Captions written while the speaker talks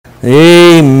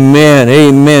Amen.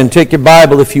 Amen. Take your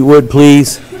Bible, if you would,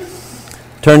 please.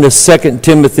 Turn to 2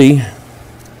 Timothy.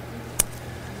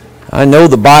 I know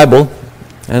the Bible.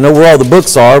 I know where all the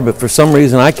books are, but for some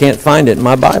reason I can't find it in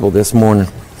my Bible this morning.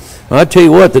 Well, I tell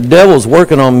you what, the devil's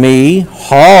working on me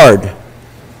hard.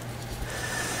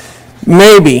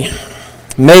 Maybe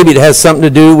it has something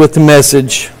to do with the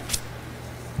message.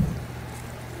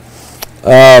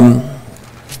 2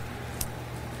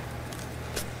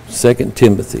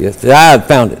 Timothy. I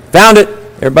found it. Found it.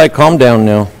 Everybody calm down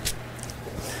now.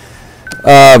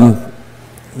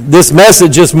 This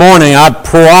message this morning, I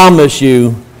promise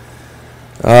you,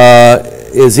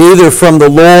 is either from the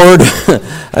Lord,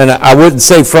 and I wouldn't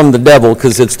say from the devil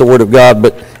because it's the Word of God,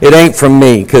 but it ain't from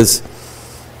me, because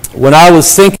when I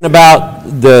was thinking about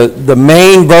the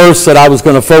main verse that I was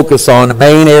going to focus on, the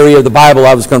main area of the Bible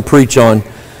I was going to preach on,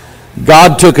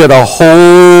 God took it a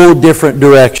whole different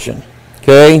direction.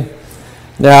 Okay?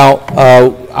 Now,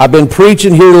 I've been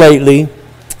preaching here lately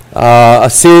a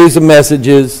series of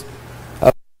messages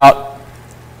about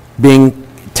being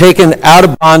taken out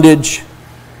of bondage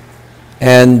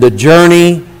and the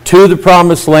journey to the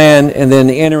promised land and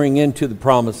then entering into the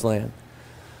promised land.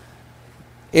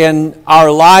 In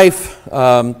our life,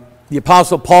 the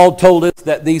Apostle Paul told us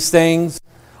that these things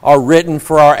are written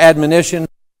for our admonition,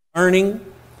 learning.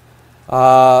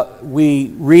 We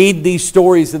read these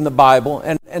stories in the Bible,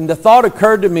 and the thought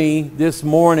occurred to me this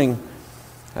morning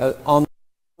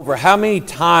over how many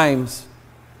times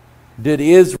did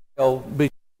Israel, between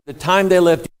the time they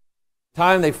left, the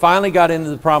time they finally got into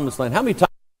the promised land, how many times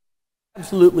did they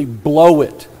absolutely blow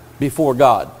it before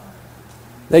God?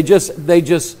 They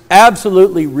just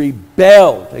absolutely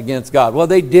rebelled against God. Well,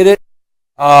 they did it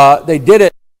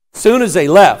as soon as they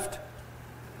left.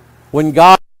 When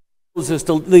God Moses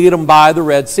to lead them by the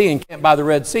Red Sea and camped by the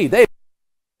Red Sea. They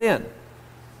then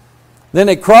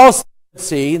they crossed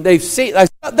the Red Sea.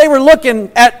 They were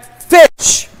looking at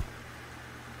fish,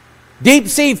 deep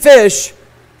sea fish,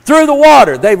 through the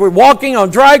water. They were walking on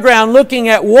dry ground, looking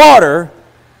at water,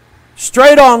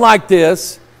 straight on like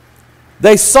this.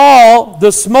 They saw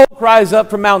the smoke rise up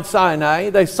from Mount Sinai.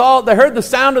 They heard the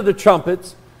sound of the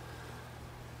trumpets.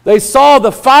 They saw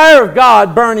the fire of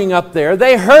God burning up there.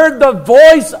 They heard the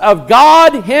voice of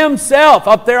God Himself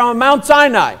up there on Mount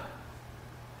Sinai.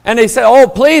 And they said, "Oh,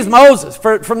 please, Moses,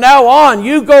 from now on,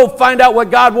 you go find out what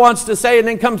God wants to say and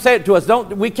then come say it to us.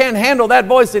 We can't handle that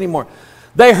voice anymore."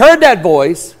 They heard that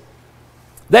voice.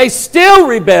 They still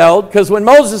rebelled, because when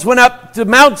Moses went up to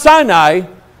Mount Sinai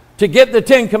to get the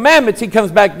 10 Commandments, he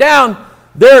comes back down.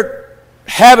 They're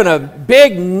having a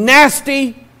big,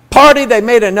 nasty party. They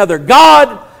made another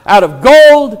god out of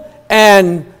gold,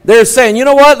 and they're saying, "You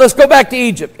know what, let's go back to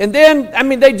Egypt." And then,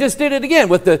 they just did it again.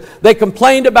 They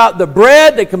complained about the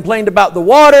bread, they complained about the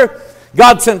water.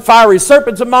 God sent fiery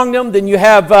serpents among them. Then you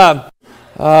have,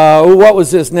 what was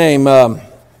his name? The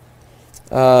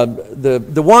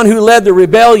one who led the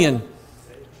rebellion.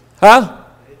 Korah.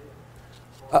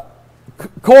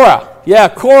 Yeah,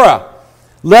 Korah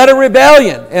led a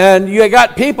rebellion. And you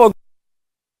got people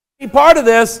be part of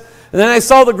this. And then they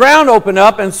saw the ground open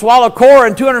up and swallow Korah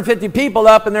and 250 people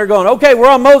up, and they're going, "Okay, we're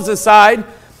on Moses' side."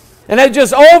 And they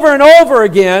just over and over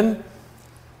again.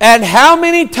 And how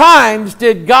many times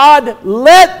did God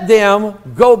let them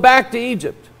go back to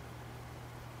Egypt?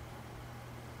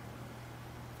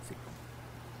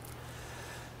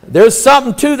 There's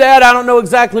something to that. I don't know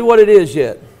exactly what it is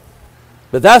yet.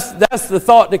 But that's the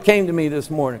thought that came to me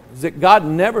this morning, is that God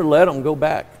never let them go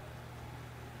back.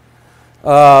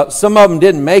 Some of them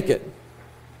didn't make it.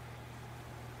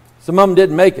 Some of them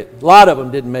didn't make it. A lot of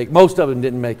them didn't make it. Most of them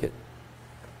didn't make it.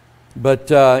 But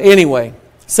anyway,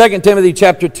 2 Timothy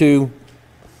chapter 2,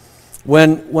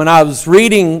 when I was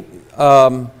reading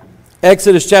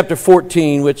Exodus chapter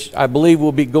 14, which I believe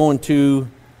we'll be going to...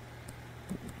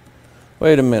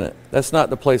 Wait a minute. That's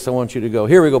not the place I want you to go.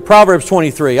 Here we go. Proverbs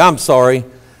 23. I'm sorry.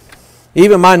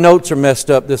 Even my notes are messed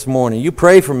up this morning. You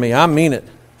pray for me. I mean it.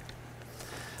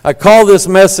 I call this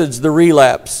message the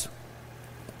relapse.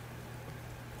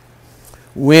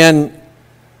 Whenever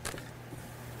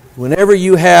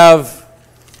you have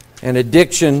an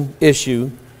addiction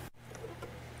issue,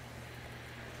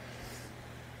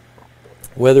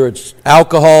 whether it's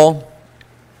alcohol,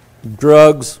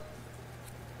 drugs,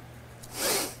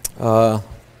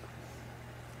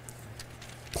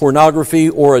 pornography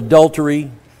or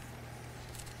adultery,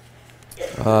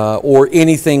 or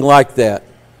anything like that,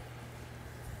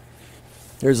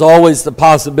 there's always the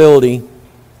possibility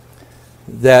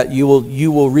that you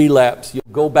will relapse. You'll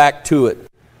go back to it.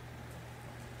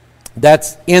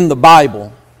 That's in the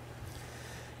Bible.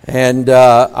 And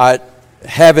I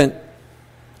haven't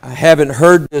I haven't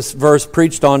heard this verse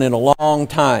preached on in a long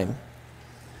time.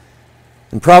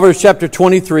 In Proverbs chapter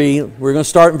 23, we're going to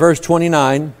start in verse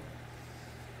 29.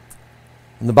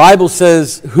 And the Bible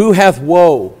says, "Who hath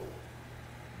woe?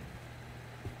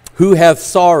 Who hath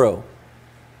sorrow?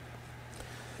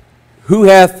 Who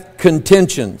hath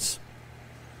contentions?"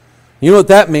 You know what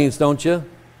that means, don't you?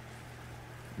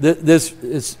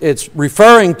 It's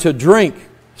referring to drink,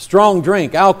 strong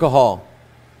drink, alcohol.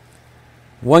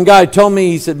 One guy told me,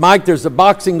 he said, "Mike, there's a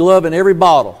boxing glove in every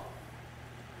bottle."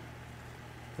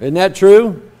 Isn't that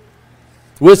true?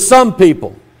 With some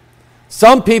people.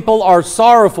 Some people are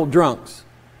sorrowful drunks.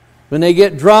 When they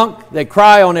get drunk, they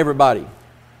cry on everybody.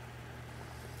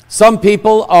 Some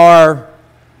people are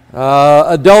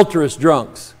adulterous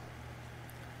drunks.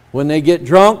 When they get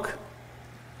drunk,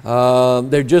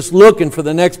 they're just looking for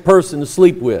the next person to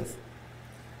sleep with.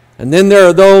 And then there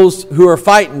are those who are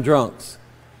fighting drunks.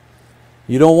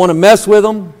 You don't want to mess with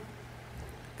them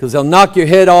because they'll knock your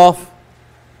head off.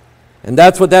 And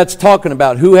that's what that's talking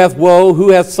about. Who hath woe?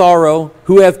 Who hath sorrow?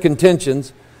 Who hath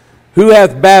contentions? Who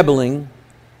hath babbling?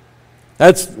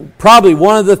 That's probably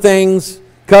one of the things,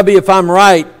 Cubby, if I'm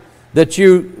right, that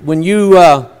when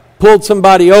you pulled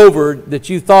somebody over that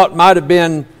you thought might have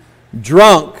been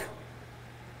drunk,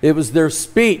 it was their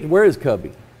speech. Where is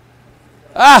Cubby?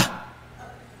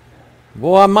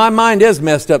 Boy, my mind is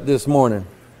messed up this morning.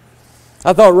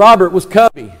 I thought Robert was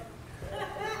Cubby.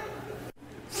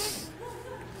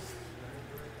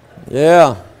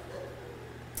 Yeah.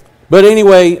 But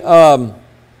anyway,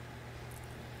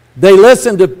 they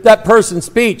listen to that person's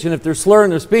speech, and if they're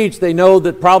slurring their speech, they know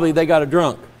that probably they got a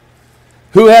drunk.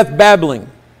 Who hath babbling?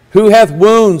 Who hath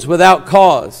wounds without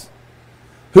cause?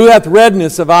 Who hath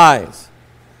redness of eyes?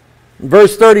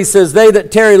 Verse 30 says, "They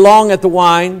that tarry long at the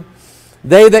wine,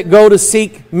 they that go to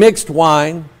seek mixed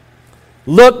wine,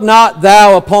 look not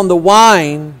thou upon the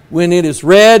wine when it is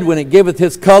red, when it giveth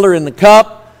his color in the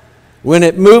cup, when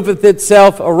it moveth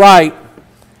itself aright.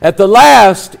 At the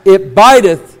last it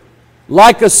biteth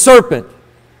like a serpent,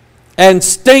 and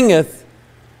stingeth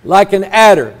like an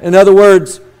adder." In other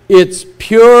words, it's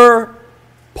pure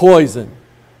poison.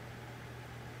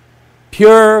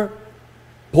 Pure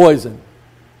poison.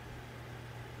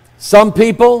 Some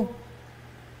people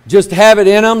just have it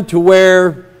in them to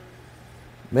where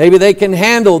maybe they can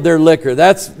handle their liquor.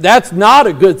 That's not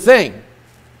a good thing,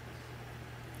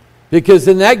 because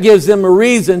then that gives them a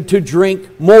reason to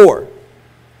drink more.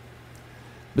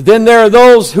 But then there are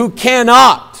those who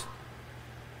cannot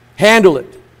handle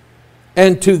it,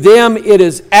 and to them it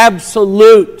is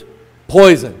absolute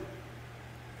poison.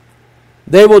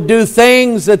 They will do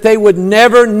things that they would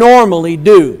never normally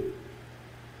do.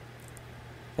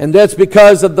 And that's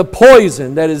because of the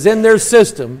poison that is in their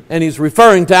system, and he's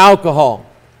referring to alcohol.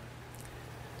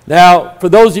 Now, for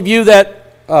those of you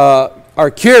that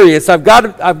are curious, I've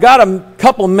got a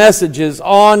couple messages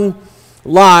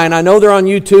online. I know they're on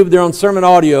YouTube, they're on sermon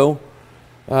audio,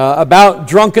 about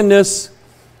drunkenness,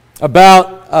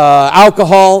 about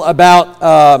alcohol,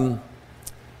 about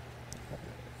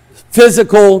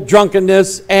physical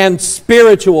drunkenness and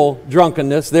spiritual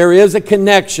drunkenness. There is a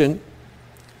connection.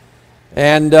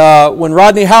 And when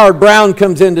Rodney Howard-Browne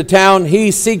comes into town,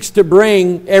 he seeks to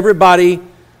bring everybody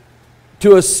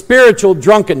to a spiritual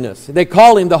drunkenness. They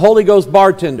call him the Holy Ghost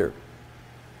bartender.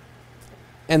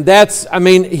 And that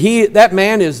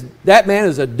man is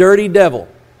a dirty devil.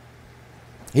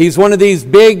 He's one of these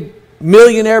big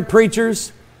millionaire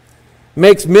preachers,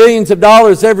 makes millions of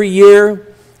dollars every year.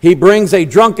 He brings a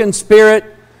drunken spirit,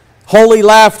 holy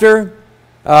laughter,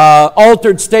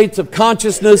 altered states of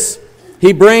consciousness.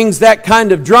 He brings that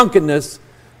kind of drunkenness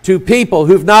to people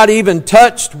who've not even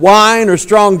touched wine or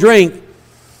strong drink,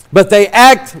 but they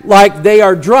act like they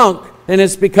are drunk, and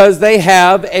it's because they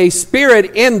have a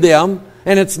spirit in them,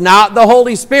 and it's not the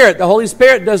Holy Spirit. The Holy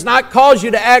Spirit does not cause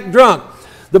you to act drunk.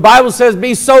 The Bible says,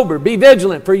 "Be sober, be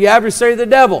vigilant, for your adversary the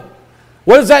devil."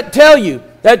 What does that tell you?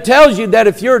 That tells you that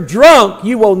if you're drunk,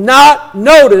 you will not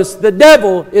notice the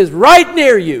devil is right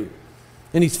near you,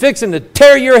 and he's fixing to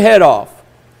tear your head off.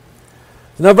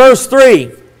 Now verse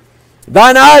 3,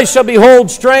 "Thine eyes shall behold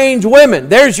strange women."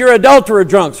 There's your adulterer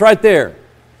drunks right there.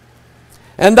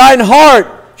 "And thine heart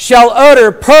shall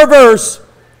utter perverse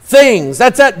things."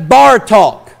 That's that bar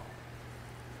talk.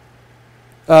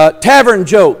 Tavern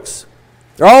jokes.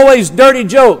 They're always dirty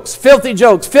jokes, filthy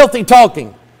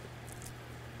talking.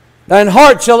 "Thine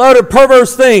heart shall utter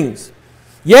perverse things.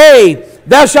 Yea,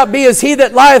 thou shalt be as he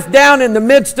that lieth down in the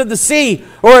midst of the sea,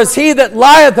 or as he that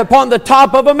lieth upon the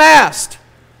top of a mast.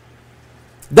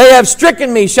 They have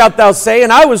stricken me, shalt thou say,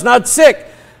 and I was not sick.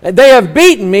 And they have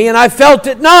beaten me, and I felt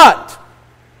it not.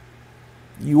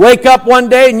 You wake up one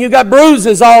day and you got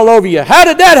bruises all over you. How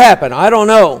did that happen? I don't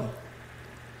know.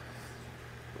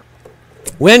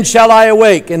 When shall I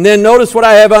awake? And then notice what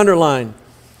I have underlined.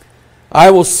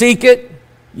 I will seek it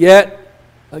yet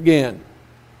again.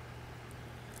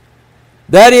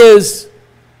 That is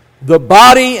the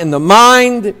body and the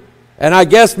mind, and I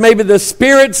guess maybe the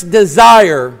spirit's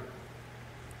desire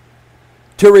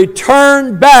to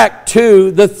return back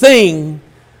to the thing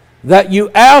that you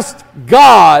asked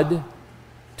God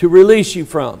to release you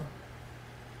from.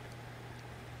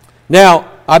 Now,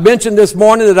 I mentioned this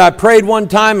morning that I prayed one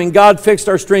time and God fixed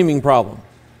our streaming problem.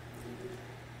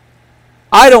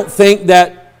 I don't think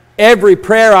that every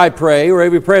prayer I pray or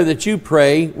every prayer that you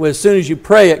pray, as soon as you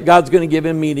pray it, God's going to give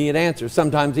immediate answers.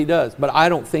 Sometimes He does, but I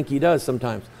don't think He does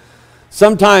sometimes.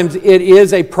 Sometimes it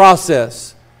is a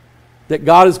process that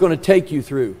God is going to take you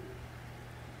through.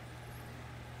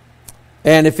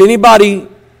 And if anybody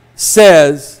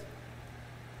says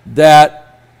that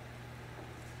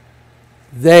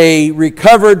they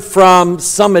recovered from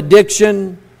some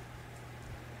addiction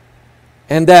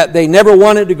and that they never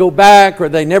wanted to go back or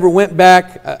they never went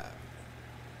back,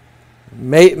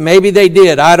 maybe they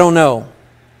did, I don't know.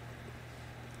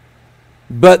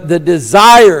 But the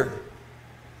desire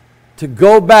to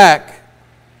go back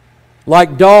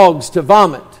like dogs to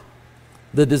vomit,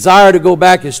 the desire to go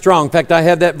back is strong. In fact, I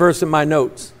have that verse in my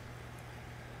notes.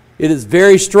 It is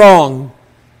very strong.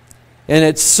 And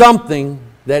it's something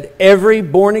that every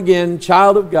born-again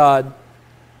child of God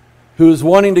who is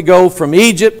wanting to go from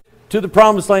Egypt to the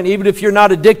Promised Land, even if you're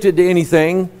not addicted to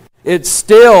anything, it's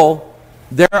still,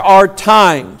 there are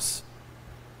times,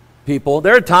 people,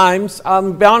 there are times,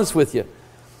 I'll be honest with you,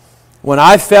 when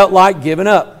I felt like giving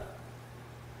up,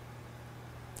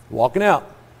 walking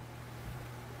out.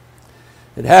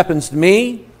 It happens to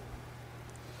me.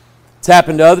 It's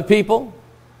happened to other people.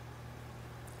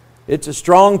 It's a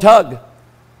strong tug.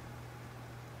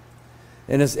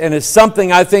 And it's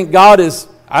something I think God is,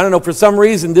 I don't know, for some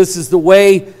reason this is the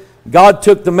way God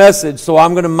took the message. So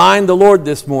I'm going to mind the Lord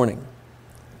this morning.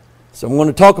 So I'm going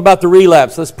to talk about the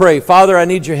relapse. Let's pray. Father, I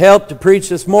need your help to preach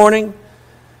this morning.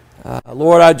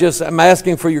 Lord, I'm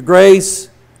asking for your grace,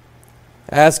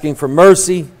 asking for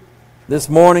mercy this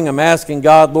morning. I'm asking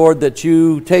God, Lord, that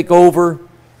you take over.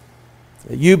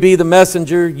 You be the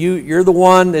messenger. You're the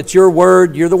one, it's your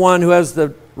word. You're the one who has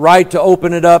the right to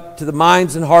open it up to the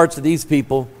minds and hearts of these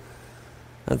people.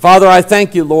 And Father, I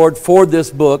thank you, Lord, for this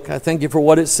book. I thank you for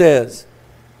what it says.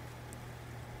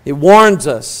 It warns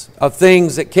us of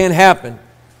things that can happen.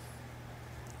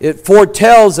 It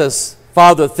foretells us,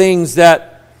 Father, things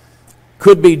that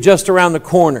could be just around the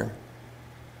corner.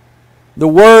 The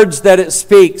words that it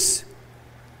speaks,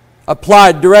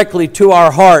 applied directly to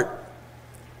our heart,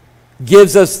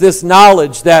 gives us this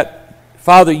knowledge that,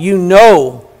 Father, you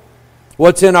know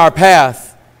what's in our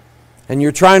path. And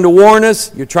you're trying to warn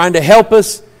us, you're trying to help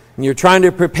us, and you're trying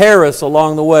to prepare us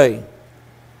along the way.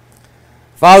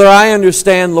 Father, I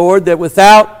understand, Lord, that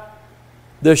without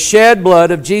the shed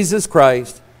blood of Jesus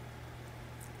Christ,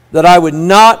 that I would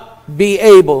not be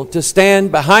able to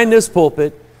stand behind this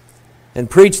pulpit and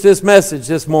preach this message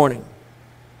this morning.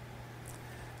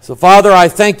 So, Father, I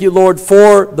thank you, Lord,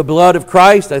 for the blood of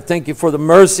Christ. I thank you for the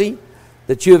mercy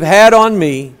that you have had on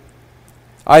me.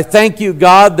 I thank you,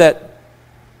 God, that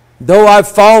though I've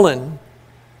fallen,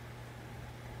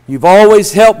 you've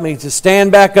always helped me to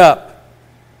stand back up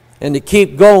and to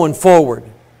keep going forward.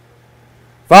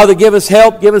 Father, give us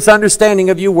help, give us understanding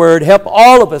of your word. Help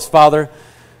all of us, Father,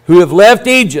 who have left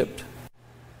Egypt,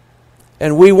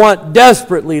 and we want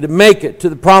desperately to make it to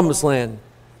the Promised Land.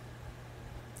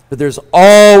 But there's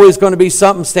always going to be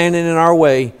something standing in our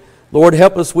way. Lord,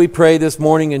 help us, we pray this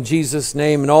morning in Jesus'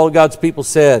 name. And all of God's people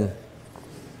said,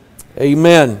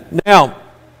 amen. Now,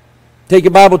 take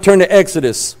your Bible, turn to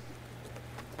Exodus.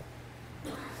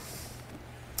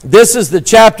 This is the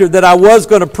chapter that I was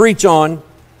going to preach on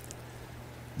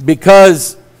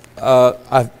because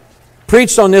I've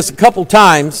preached on this a couple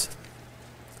times.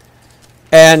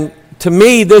 And to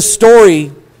me, this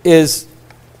story is...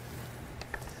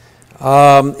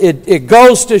 It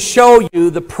goes to show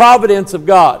you the providence of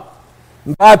God.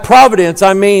 And by providence,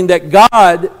 I mean that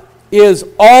God is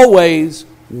always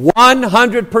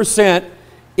 100%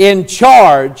 in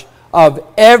charge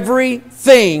of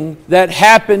everything that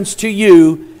happens to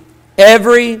you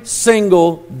every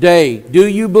single day. Do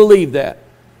you believe that?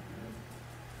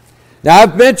 Now,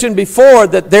 I've mentioned before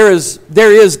that there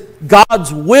is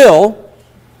God's will.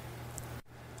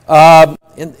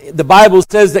 And the Bible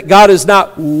says that God is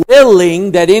not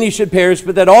willing that any should perish,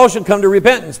 but that all should come to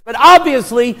repentance. But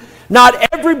obviously,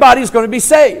 not everybody's going to be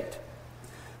saved.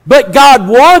 But God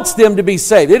wants them to be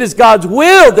saved. It is God's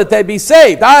will that they be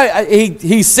saved.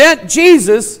 He sent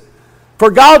Jesus,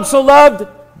 for God so loved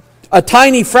a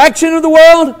tiny fraction of the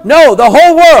world? No, the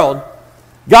whole world.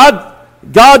 God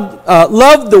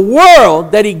loved the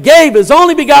world that He gave His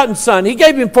only begotten Son. He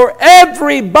gave Him for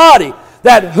everybody,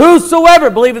 that whosoever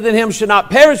believeth in Him should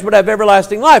not perish but have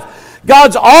everlasting life.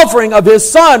 God's offering of His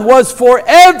Son was for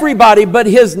everybody, but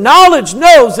His knowledge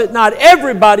knows that not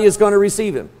everybody is going to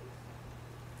receive Him.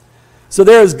 So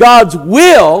there is God's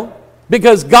will,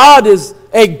 because God is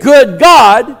a good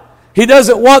God. He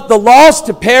doesn't want the lost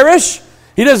to perish.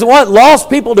 He doesn't want lost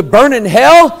people to burn in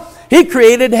hell. He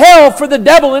created hell for the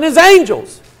devil and his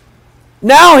angels.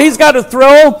 Now He's got to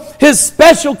throw His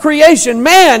special creation,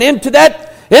 man, into that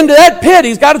pit.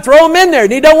 He's got to throw him in there,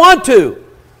 and He don't want to.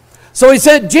 So He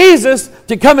sent Jesus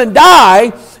to come and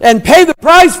die and pay the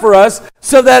price for us,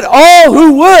 so that all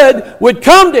who would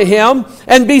come to Him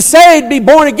and be saved, be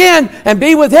born again, and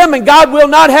be with Him, and God will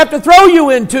not have to throw you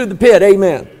into the pit.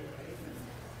 Amen.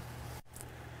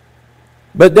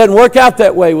 But it doesn't work out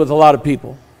that way with a lot of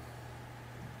people.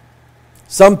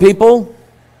 Some people,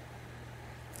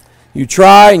 you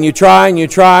try and you try and you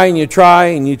try and you try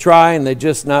and you try, and they're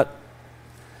just not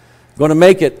going to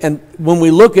make it. And when we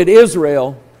look at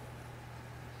Israel,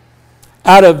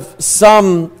 out of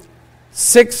some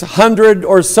 600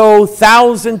 or so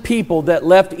thousand people that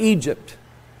left Egypt,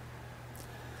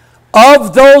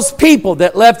 of those people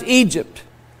that left Egypt,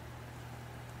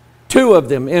 2 of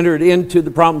them entered into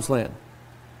the promised land.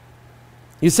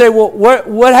 You say, well,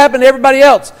 what happened to everybody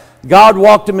else? God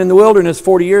walked them in the wilderness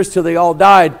 40 years till they all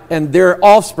died, and their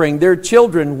offspring, their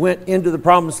children, went into the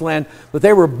promised land, but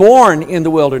they were born in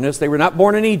the wilderness. They were not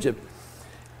born in Egypt.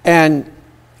 And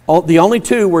the only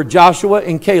 2 were Joshua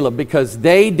and Caleb, because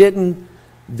they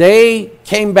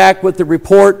came back with the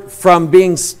report from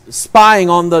being spying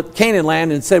on the Canaan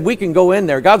land and said, we can go in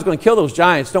there. God's going to kill those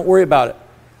giants. Don't worry about it.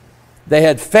 They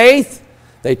had faith.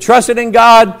 They trusted in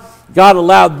God. God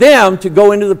allowed them to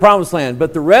go into the promised land.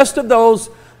 But the rest of those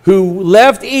who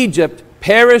left Egypt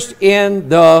perished in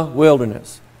the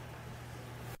wilderness.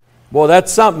 Boy,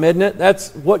 that's something, isn't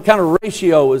it? What kind of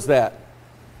ratio is that?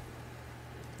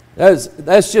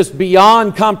 That's just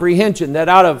beyond comprehension, that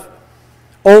out of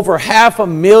over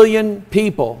 500,000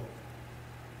 people,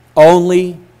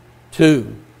 only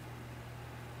 2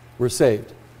 were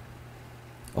saved.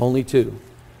 Only 2.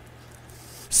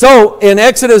 So in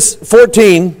Exodus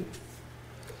 14,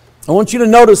 I want you to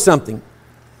notice something.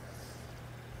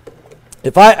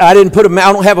 If I didn't put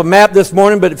I don't have a map this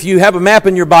morning, but if you have a map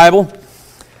in your Bible,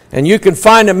 and you can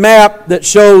find a map that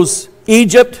shows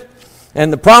Egypt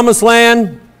and the Promised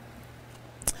Land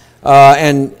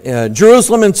and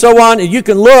Jerusalem and so on, and you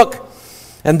can look,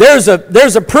 and there's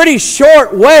a pretty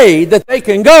short way that they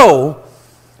can go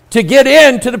to get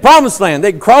into the Promised Land.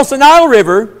 They can cross the Nile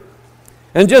River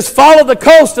and just follow the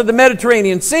coast of the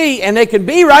Mediterranean Sea, and they can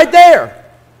be right there.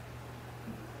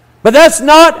 But that's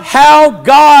not how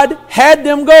God had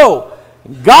them go.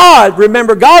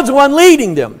 Remember, God's the one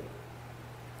leading them.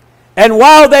 And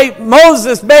while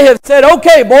Moses may have said,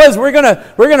 okay, boys, we're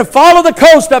gonna follow the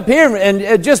coast up here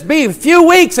and just be a few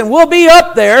weeks and we'll be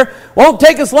up there. Won't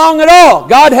take us long at all.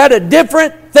 God had a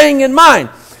different thing in mind.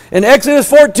 In Exodus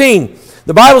 14,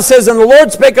 the Bible says, and the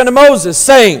Lord spake unto Moses,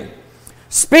 saying,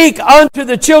 speak unto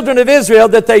the children of Israel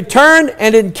that they turn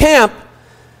and encamp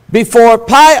before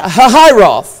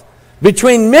Hahiroth,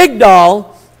 between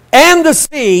Migdol and the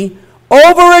sea,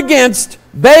 over against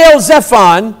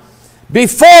Baal-zephon.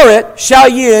 Before it shall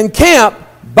ye encamp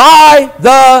by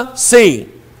the sea.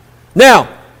 Now,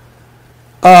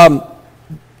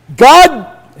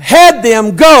 God had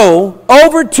them go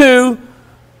over to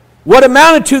what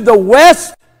amounted to the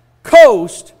west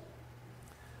coast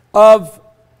of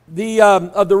the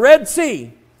Red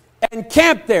Sea and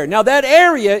camp there. Now, that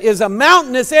area is a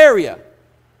mountainous area.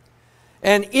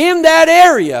 And in that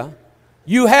area,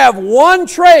 you have one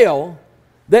trail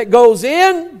that goes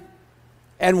in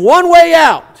and one way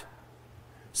out.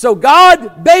 So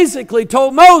God basically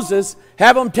told Moses,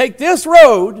 have them take this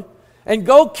road and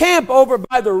go camp over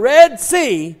by the Red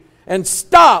Sea and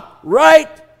stop right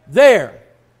there.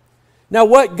 Now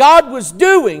what God was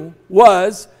doing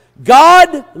was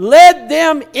God led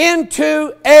them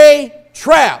into a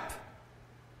trap,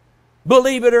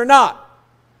 believe it or not.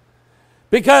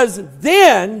 Because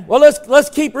then, well, let's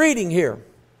keep reading here.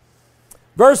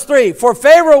 Verse 3, for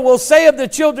Pharaoh will say of the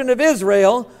children of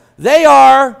Israel, they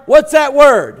are, what's that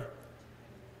word?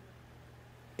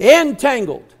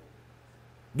 Entangled.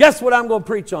 Guess what I'm going to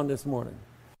preach on this morning?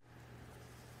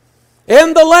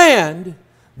 In the land,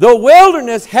 the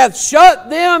wilderness hath shut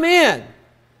them in.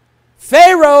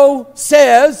 Pharaoh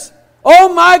says,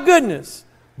 oh my goodness,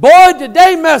 boy, did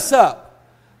they mess up.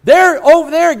 They're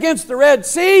over there against the Red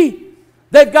Sea.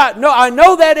 I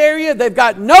know that area. They've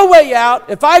got no way out.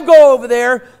 If I go over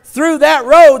there through that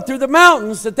road, through the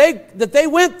mountains that they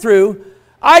went through,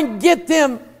 I can get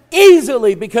them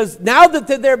easily, because now that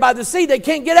they're there by the sea, they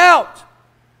can't get out.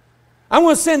 I'm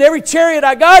going to send every chariot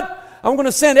I got. I'm going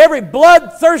to send every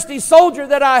bloodthirsty soldier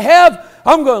that I have.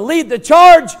 I'm going to lead the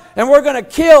charge, and we're going to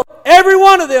kill every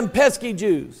one of them pesky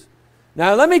Jews.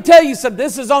 Now, let me tell you something.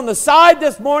 This is on the side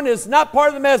this morning. It's not part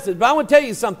of the message, but I want to tell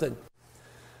you something.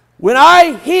 When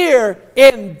I hear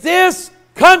in this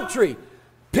country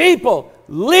people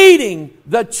leading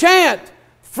the chant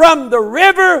from the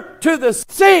river to the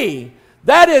sea,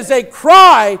 that is a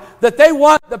cry that they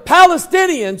want the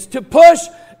Palestinians to push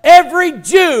every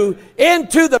Jew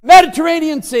into the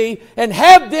Mediterranean Sea and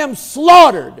have them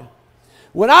slaughtered.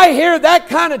 When I hear that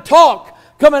kind of talk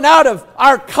coming out of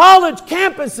our college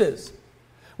campuses,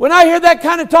 when I hear that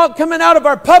kind of talk coming out of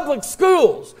our public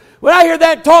schools, when I hear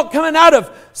that talk coming out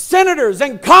of senators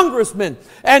and congressmen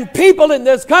and people in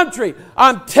this country,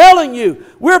 I'm telling you,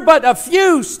 we're but a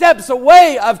few steps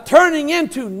away of turning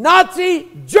into Nazi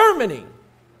Germany.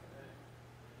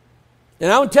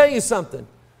 And I want to tell you something.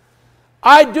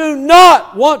 I do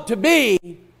not want to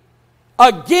be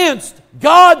against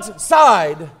God's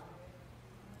side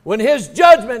when His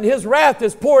judgment, His wrath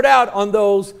is poured out on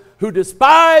those who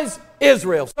despise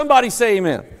Israel. Somebody say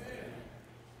amen.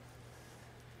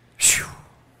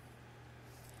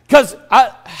 Because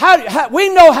we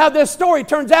know how this story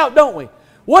turns out, don't we?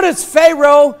 What is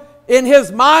Pharaoh in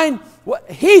his mind?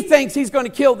 He thinks he's going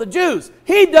to kill the Jews.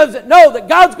 He doesn't know that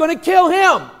God's going to kill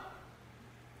him.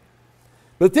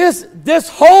 But this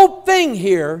whole thing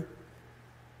here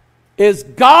is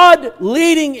God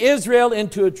leading Israel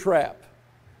into a trap.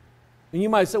 And you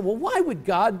might say, well, why would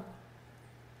God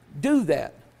do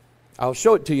that? I'll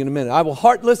show it to you in a minute.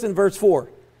 Listen to verse 4.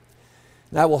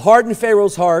 And I will harden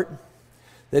Pharaoh's heart,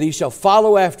 that he shall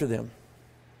follow after them.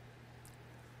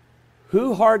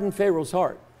 Who hardened Pharaoh's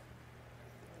heart?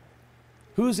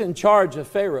 Who's in charge of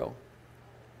Pharaoh?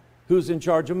 Who's in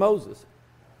charge of Moses?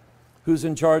 Who's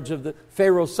in charge of the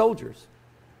Pharaoh's soldiers?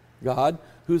 God.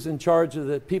 Who's in charge of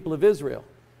the people of Israel?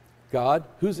 God.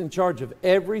 Who's in charge of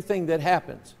everything that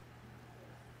happens?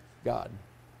 God.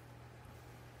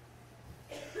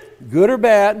 Good or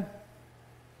bad,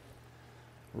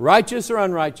 righteous or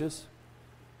unrighteous,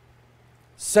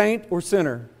 saint or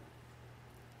sinner,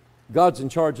 God's in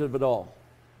charge of it all.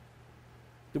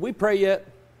 Did we pray yet?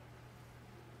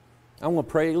 I'm going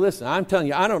to pray. Listen, I'm telling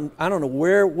you, I don't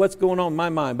know what's going on in my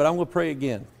mind, but I'm going to pray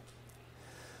again.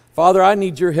 Father, I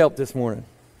need your help this morning.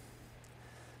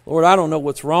 Lord, I don't know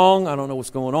what's wrong. I don't know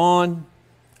what's going on.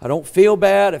 I don't feel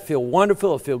bad. I feel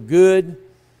wonderful. I feel good.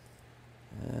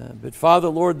 But Father,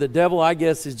 Lord, the devil, I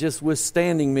guess, is just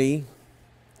withstanding me.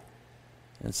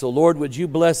 And so, Lord, would you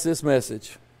bless this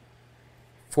message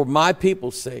for my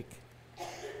people's sake,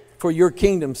 for your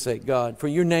kingdom's sake, God, for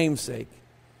your name's sake.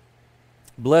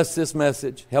 Bless this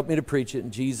message. Help me to preach it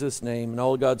in Jesus' name. And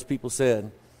all God's people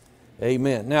said,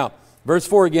 amen. Now, verse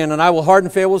 4 again, and I will harden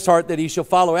Pharaoh's heart that he shall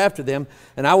follow after them,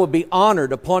 and I will be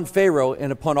honored upon Pharaoh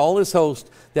and upon all his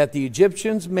host, that the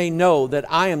Egyptians may know that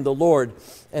I am the Lord.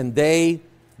 And they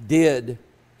did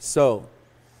so.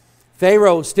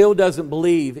 Pharaoh still doesn't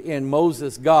believe in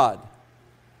Moses' God.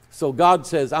 So God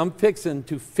says, I'm fixing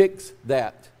to fix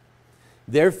that.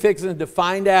 They're fixing to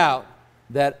find out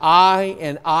that I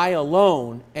and I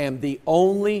alone am the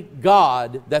only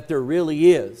God that there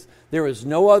really is. There is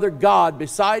no other God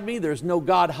beside me. There's no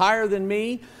God higher than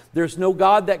me. There's no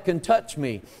God that can touch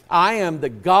me. I am the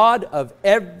God of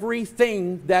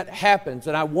everything that happens.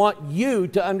 And I want you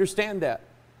to understand that.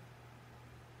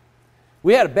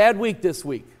 We had a bad week this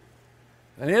week.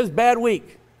 And it was a bad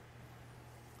week.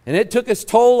 And it took its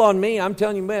toll on me. I'm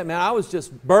telling you, man, I was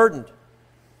just burdened.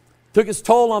 Took its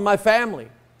toll on my family.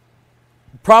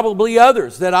 Probably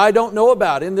others that I don't know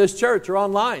about in this church or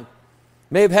online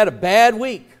may have had a bad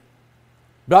week.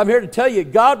 But I'm here to tell you,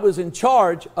 God was in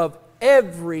charge of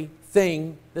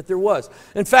everything that there was.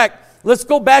 In fact, let's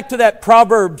go back to that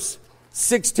Proverbs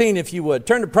 16, if you would.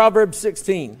 Turn to Proverbs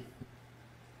 16.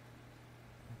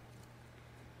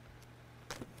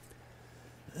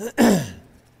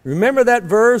 Remember that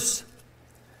verse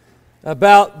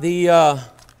about the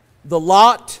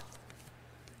lot?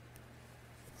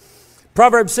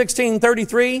 Proverbs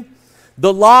 16:33.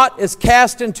 The lot is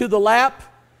cast into the lap,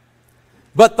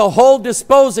 but the whole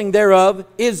disposing thereof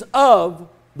is of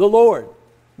the Lord.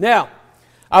 Now,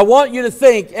 I want you to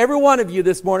think, every one of you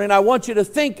this morning, I want you to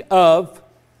think of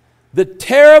the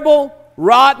terrible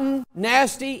rotten,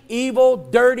 nasty, evil,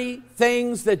 dirty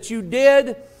things that you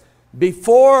did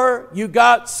before you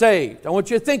got saved. I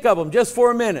want you to think of them just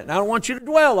for a minute. I don't want you to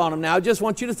dwell on them now. I just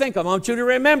want you to think of them. I want you to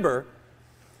remember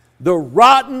the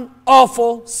rotten,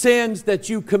 awful sins that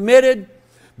you committed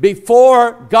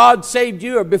before God saved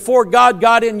you, or before God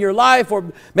got in your life,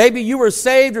 or maybe you were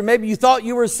saved, or maybe you thought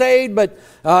you were saved, but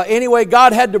anyway,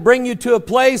 God had to bring you to a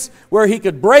place where He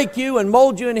could break you and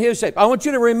mold you into His shape. I want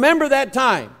you to remember that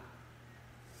time.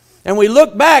 And we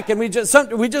look back and we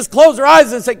just close our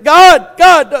eyes and say, God,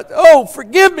 oh,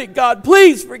 forgive me, God,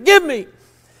 please forgive me.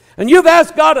 And you've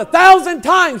asked God 1,000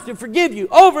 times to forgive you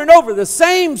over and over, the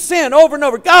same sin over and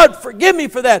over. God, forgive me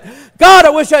for that. God, I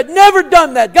wish I'd never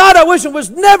done that. God, I wish I was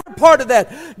never part of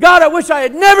that. God, I wish I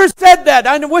had never said that.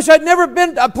 I wish I'd never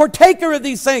been a partaker of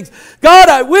these things. God,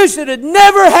 I wish it had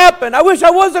never happened. I wish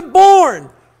I wasn't born.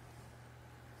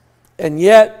 And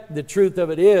yet, the truth of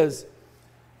it is,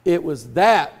 it was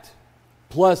that,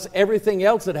 plus everything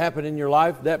else that happened in your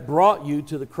life, that brought you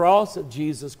to the cross of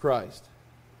Jesus Christ.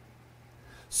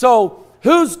 So,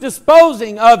 who's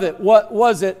disposing of it? What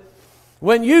was it?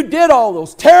 When you did all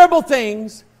those terrible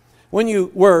things, when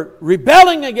you were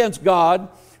rebelling against God,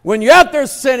 when you're out there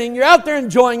sinning, you're out there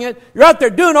enjoying it, you're out there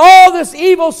doing all this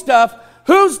evil stuff,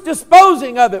 who's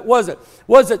disposing of it? Was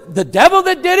it the devil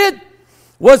that did it?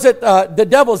 Was it the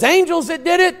devil's angels that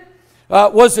did it?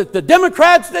 Was it the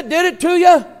Democrats that did it to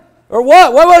you? Or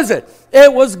what? What was it?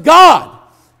 It was God.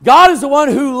 God is the one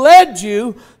who led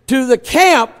you to the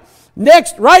camp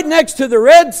right next to the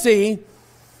Red Sea,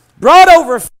 brought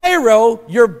over Pharaoh,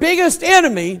 your biggest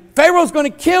enemy. Pharaoh's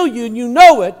going to kill you, and you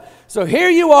know it. So here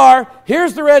you are.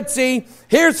 Here's the Red Sea.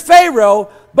 Here's Pharaoh.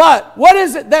 But what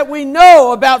is it that we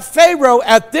know about Pharaoh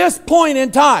at this point in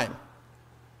time?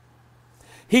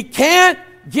 He can't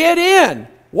get in.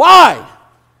 Why?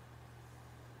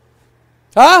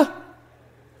 Huh?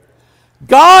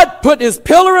 God put His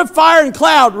pillar of fire and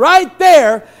cloud right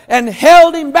there and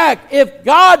held him back. If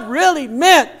God really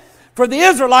meant for the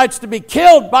Israelites to be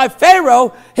killed by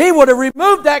Pharaoh, He would have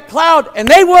removed that cloud and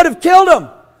they would have killed them.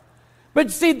 But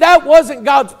you see, that wasn't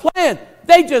God's plan.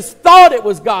 They just thought it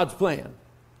was God's plan.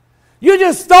 You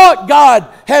just thought God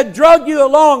had drugged you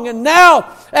along, and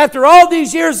now, after all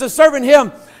these years of serving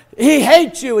Him, He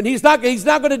hates you, and He's not going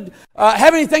to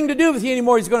have anything to do with you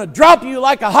anymore. He's going to drop you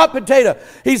like a hot potato.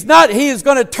 He is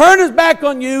going to turn His back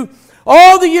on you.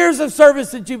 All the years of service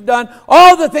that you've done,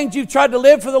 all the things you've tried to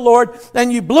live for the Lord,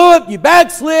 and you blew it, you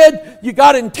backslid, you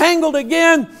got entangled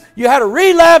again, you had a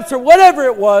relapse or whatever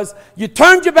it was, you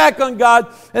turned your back on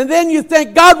God, and then you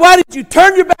think, God, why did you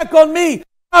turn your back on me?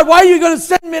 God, why are you going to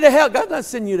send me to hell? God's not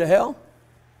sending you to hell.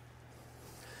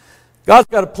 God's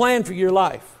got a plan for your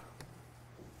life.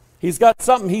 He's got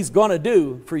something He's going to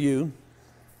do for you.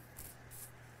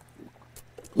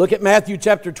 Look at Matthew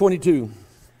chapter 22.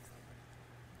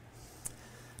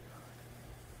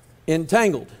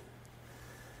 Entangled.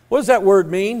 What does that word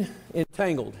mean?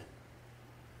 Entangled.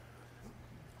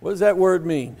 What does that word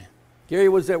mean? Gary,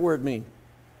 what does that word mean?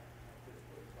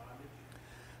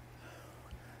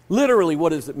 Literally, what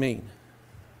does it mean?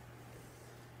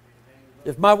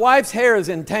 If my wife's hair is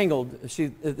entangled,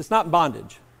 it's not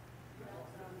bondage.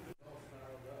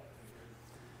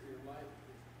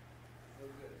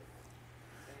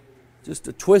 Just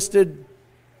a twisted,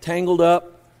 tangled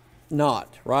up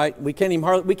knot, right? We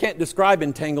can't describe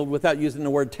entangled without using the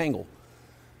word tangle.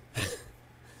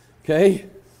 Okay?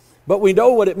 But we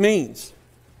know what it means.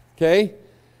 Okay?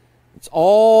 It's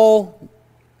all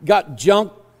got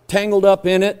junk tangled up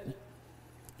in it,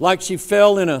 like she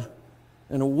fell in a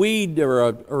weed or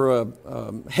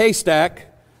a haystack,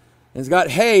 and it's got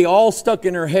hay all stuck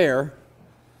in her hair,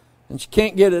 and she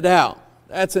can't get it out.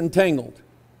 That's entangled.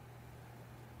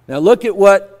 Now look at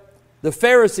what the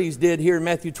Pharisees did here in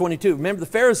Matthew 22. Remember, the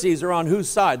Pharisees are on whose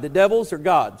side? The devil's or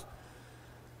God's?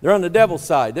 They're on the devil's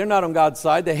side. They're not on God's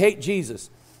side. They hate Jesus.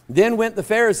 Then went the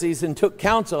Pharisees and took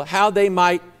counsel how they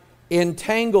might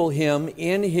entangle Him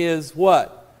in His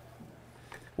what?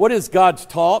 What is God's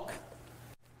talk?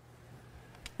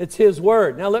 It's His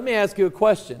word. Now let me ask you a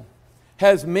question.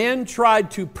 Has men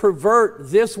tried to pervert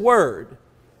this word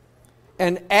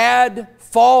and add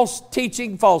false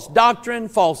teaching, false doctrine,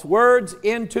 false words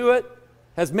into it?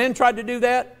 Has men tried to do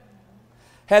that?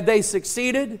 Have they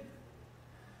succeeded?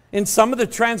 In some of the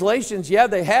translations, yeah,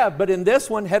 they have. But in this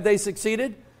one, have they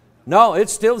succeeded? No,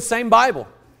 it's still the same Bible.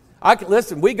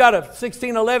 Listen, we got a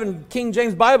 1611 King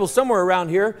James Bible somewhere around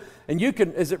here. And you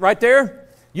can, is it right there?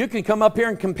 You can come up here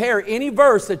and compare any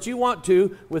verse that you want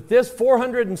to with this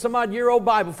 400 and some odd year old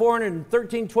Bible,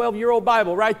 413, 12-year-old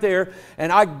Bible right there,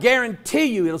 and I guarantee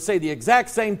you it'll say the exact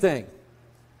same thing.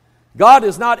 God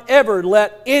has not ever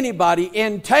let anybody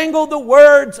entangle the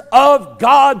words of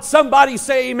God. Somebody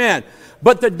say amen.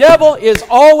 But the devil is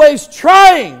always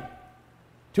trying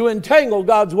to entangle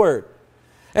God's Word.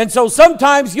 And so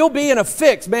sometimes you'll be in a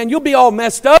fix, man. You'll be all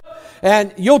messed up,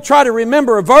 and you'll try to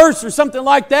remember a verse or something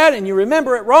like that, and you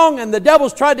remember it wrong, and the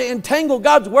devil's tried to entangle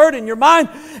God's Word in your mind,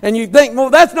 and you think, well,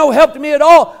 that's no help to me at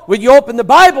all. When you open the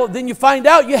Bible, then you find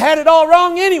out you had it all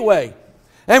wrong anyway.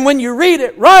 And when you read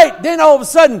it right, then all of a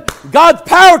sudden, God's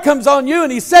power comes on you,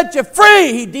 and He sets you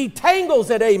free. He detangles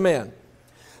it, amen.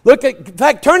 Look at, in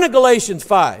fact, turn to Galatians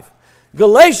 5.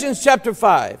 Galatians chapter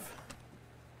 5.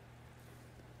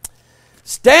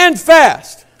 Stand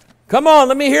fast. Come on,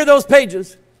 let me hear those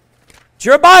pages. It's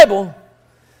your Bible.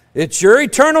 It's your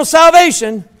eternal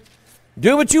salvation.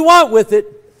 Do what you want with it.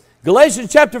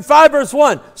 Galatians chapter 5 verse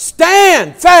 1.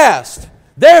 Stand fast,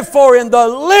 therefore, in the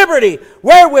liberty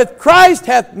wherewith Christ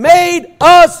hath made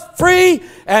us free,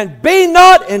 and be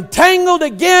not entangled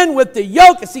again with the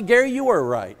yoke. See, Gary, you were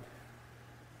right.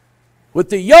 With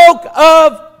the yoke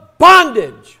of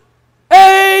bondage.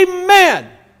 Amen.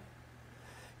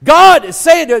 God is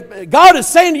saying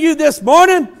to you this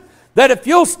morning that if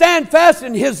you'll stand fast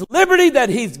in His liberty that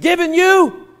He's given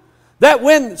you, that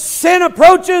when sin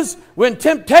approaches, when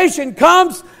temptation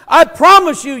comes, I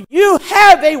promise you, you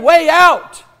have a way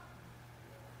out.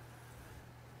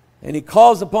 And He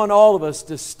calls upon all of us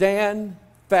to stand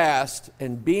fast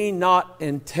and be not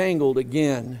entangled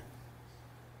again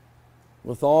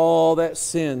with all that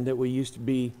sin that we used to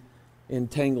be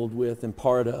entangled with and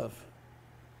part of.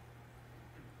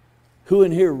 Who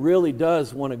in here really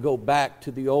does want to go back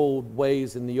to the old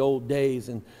ways and the old days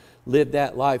and live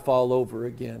that life all over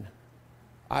again?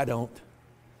 I don't.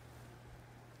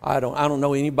 I don't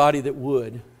know anybody that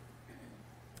would.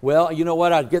 Well, you know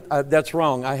what? That's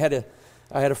wrong. I had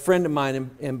a friend of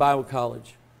mine in Bible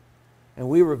college, and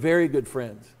we were very good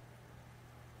friends.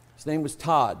 His name was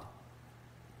Todd.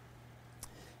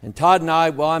 And Todd and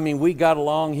I, we got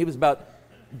along. He was about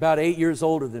 8 years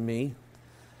older than me.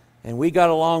 And we got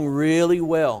along really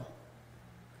well.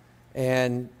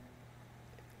 And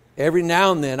every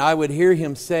now and then I would hear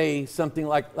him say something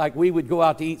like we would go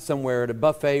out to eat somewhere at a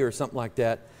buffet or something like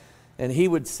that. And he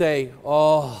would say,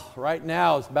 oh, right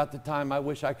now is about the time I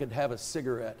wish I could have a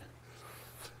cigarette.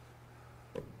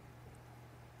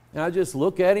 And I just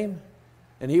look at him,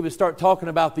 and he would start talking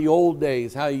about the old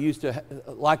days, how he used to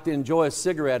like to enjoy a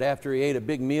cigarette after he ate a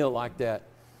big meal like that.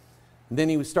 And then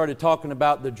he started talking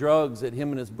about the drugs that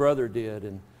him and his brother did.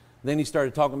 And then he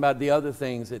started talking about the other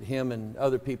things that him and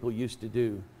other people used to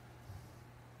do.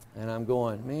 And I'm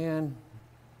going, man,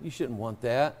 you shouldn't want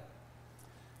that.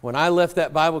 When I left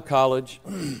that Bible college,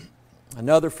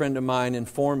 another friend of mine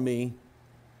informed me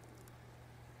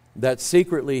that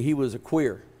secretly he was a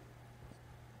queer.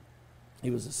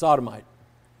 He was a sodomite.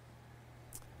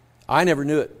 I never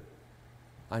knew it.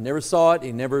 I never saw it.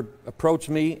 He never approached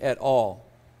me at all.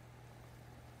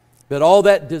 But all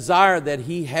that desire that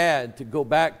he had to go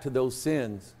back to those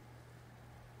sins,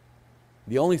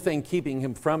 the only thing keeping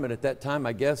him from it at that time,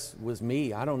 I guess, was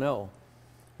me. I don't know.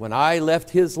 When I left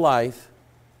his life,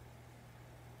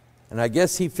 and I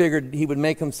guess he figured he would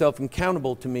make himself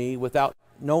accountable to me without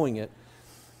knowing it.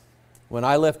 When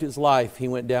I left his life, he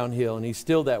went downhill, and he's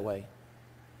still that way,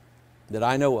 that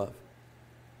I know of.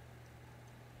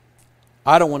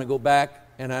 I don't want to go back.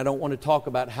 And I don't want to talk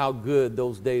about how good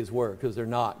those days were, because they're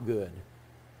not good.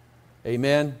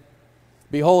 Amen?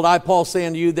 Behold, I, Paul, say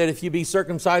unto you that if you be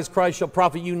circumcised, Christ shall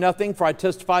profit you nothing. For I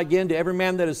testify again to every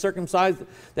man that is circumcised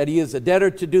that he is a debtor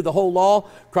to do the whole law.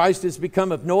 Christ is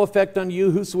become of no effect unto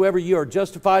you. Whosoever ye are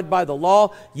justified by the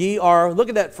law, ye are, look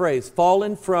at that phrase,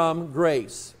 fallen from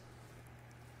grace.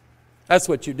 That's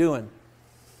what you're doing.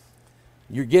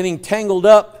 You're getting tangled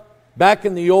up back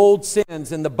in the old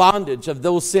sins and the bondage of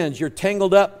those sins. You're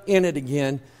tangled up in it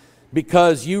again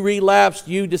because you relapsed.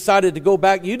 You decided to go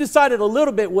back. You decided a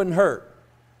little bit wouldn't hurt.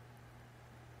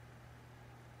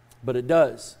 But it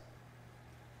does.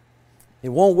 It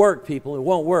won't work, people. It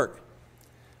won't work.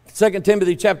 2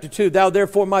 Timothy chapter 2, thou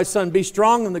therefore, my son, be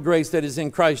strong in the grace that is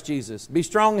in Christ Jesus. Be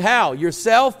strong how?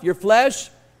 Yourself? Your flesh?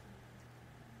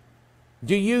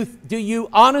 Do you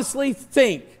honestly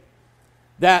think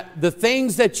that the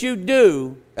things that you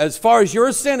do, as far as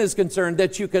your sin is concerned,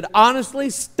 that you could honestly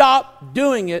stop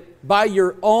doing it by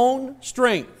your own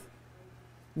strength?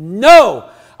 No.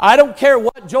 I don't care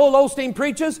what Joel Osteen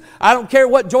preaches. I don't care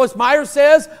what Joyce Meyer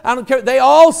says. I don't care. They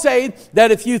all say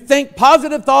that if you think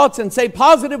positive thoughts and say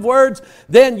positive words,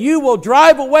 then you will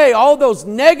drive away all those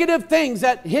negative things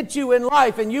that hit you in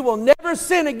life, and you will never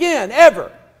sin again,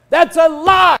 ever. That's a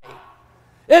lie.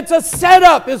 It's a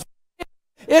setup. It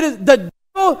is the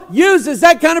devil uses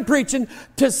that kind of preaching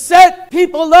to set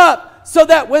people up so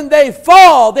that when they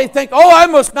fall, they think, oh, I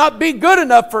must not be good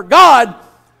enough for God.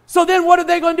 So then what are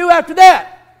they going to do after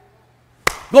that?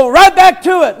 Go right back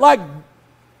to it like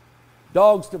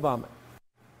dogs to vomit.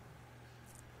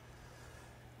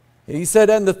 He said,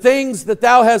 and the things that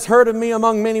thou hast heard of me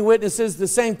among many witnesses, the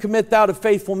same commit thou to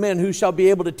faithful men who shall be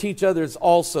able to teach others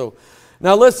also.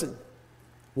 Now listen,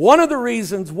 one of the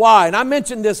reasons why, and I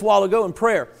mentioned this a while ago in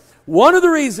prayer, one of the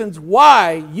reasons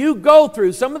why you go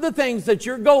through some of the things that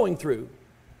you're going through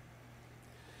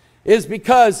is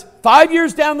because 5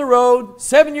 years down the road,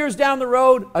 7 years down the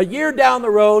road, a year down the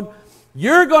road,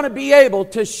 you're going to be able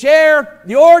to share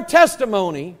your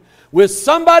testimony with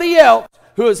somebody else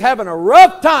who is having a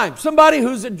rough time, somebody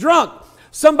who's a drunk,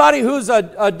 somebody who's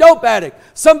a dope addict,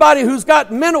 somebody who's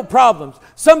got mental problems,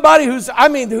 somebody who's,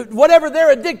 whatever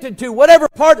they're addicted to, whatever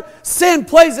part sin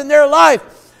plays in their life,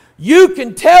 you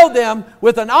can tell them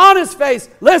with an honest face,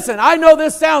 listen, I know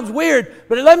this sounds weird,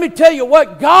 but let me tell you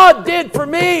what God did for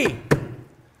me.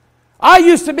 I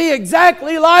used to be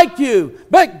exactly like you,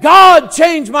 but God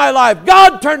changed my life.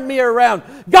 God turned me around.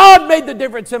 God made the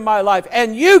difference in my life.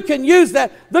 And you can use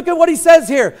that. Look at what he says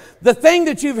here. The thing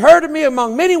that you've heard of me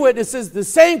among many witnesses, the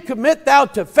same commit thou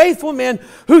to faithful men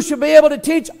who shall be able to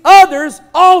teach others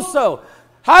also.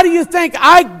 How do you think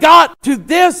I got to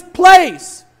this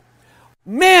place?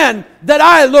 Men that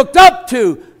I looked up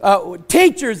to,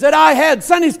 teachers that I had,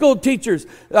 Sunday school teachers,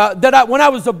 when I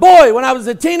was a boy, when I was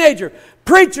a teenager,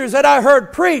 preachers that I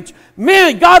heard preach,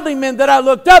 men, godly men that I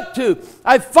looked up to.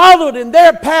 I followed in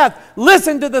their path,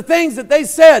 listened to the things that they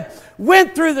said,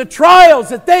 went through the trials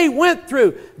that they went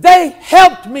through. They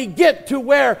helped me get to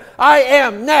where I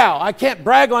am now. I can't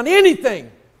brag on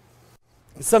anything.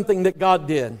 It's something that God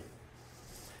did.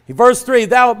 Verse 3,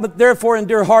 thou therefore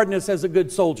endure hardness as a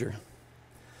good soldier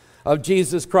of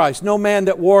Jesus Christ. No man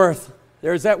that warreth,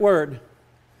 there's that word.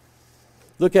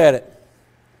 Look at it.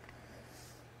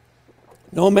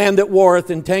 No man that warreth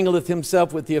entangleth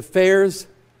himself with the affairs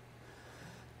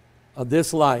of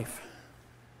this life.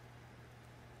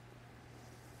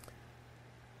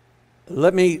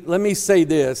 Let me say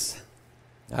this.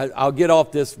 I'll get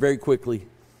off this very quickly.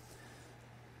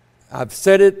 I've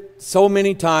said it so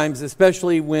many times,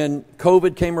 especially when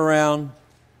COVID came around.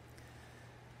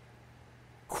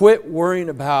 Quit worrying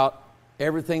about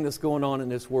everything that's going on in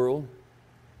this world.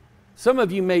 Some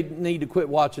of you may need to quit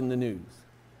watching the news.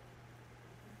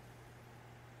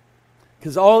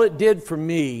 Because all it did for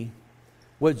me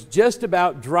was just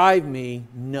about drive me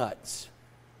nuts.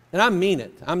 And I mean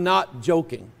it. I'm not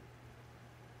joking.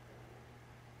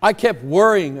 I kept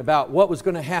worrying about what was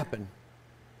going to happen.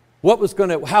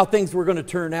 How things were going to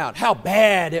turn out. How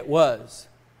bad it was.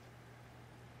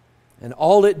 And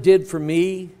all it did for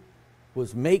me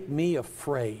was make me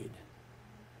afraid.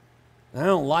 And I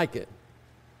don't like it.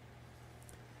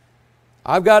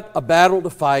 I've got a battle to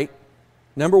fight.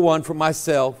 Number one, for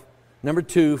myself. Number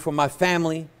two, for my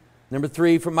family. Number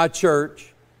three, for my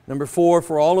church. Number four,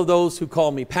 for all of those who call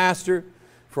me pastor.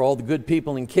 For all the good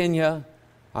people in Kenya.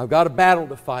 I've got a battle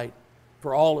to fight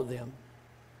for all of them.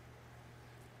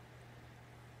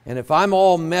 And if I'm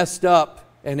all messed up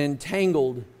and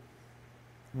entangled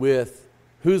with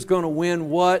who's going to win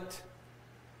what,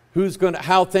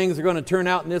 how things are going to turn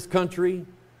out in this country,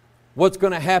 what's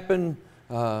going to happen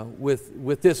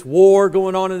with this war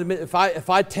going on in the middle. If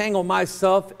I tangle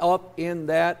myself up in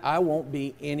that, I won't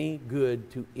be any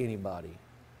good to anybody.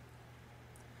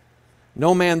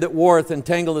 No man that warreth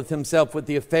entangleth himself with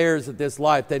the affairs of this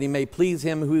life, that he may please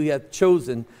him who hath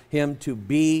chosen him to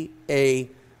be a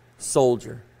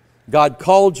soldier. God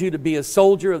called you to be a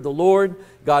soldier of the Lord.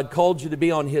 God called you to be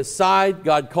on His side.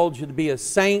 God called you to be a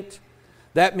saint.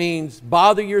 That means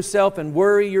bother yourself and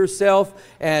worry yourself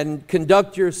and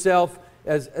conduct yourself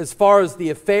as far as the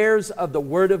affairs of the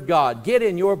Word of God. Get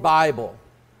in your Bible.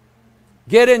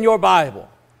 Get in your Bible.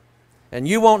 And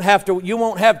you won't have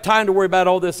time to worry about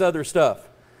all this other stuff.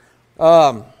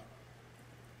 2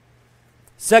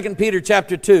 Peter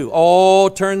chapter 2. Oh,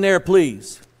 turn there,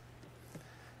 please.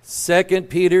 2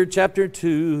 Peter chapter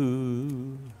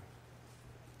 2.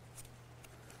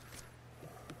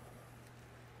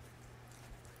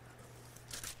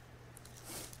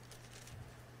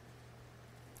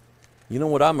 You know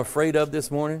what I'm afraid of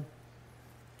this morning?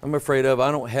 I'm afraid of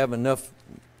I don't have enough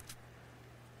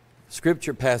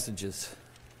scripture passages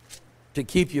to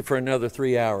keep you for another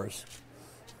 3 hours.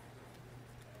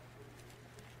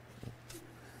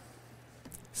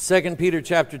 2 Peter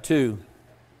chapter 2.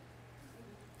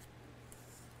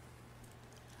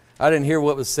 I didn't hear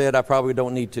what was said. I probably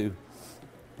don't need to.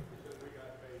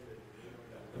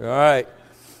 All right.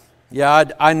 Yeah,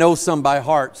 I know some by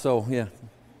heart, so yeah.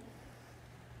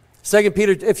 2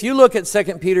 Peter, if you look at 2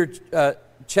 Peter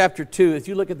chapter 2, if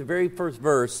you look at the very first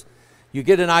verse, you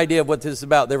get an idea of what this is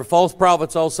about. There were false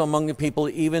prophets also among the people,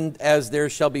 even as there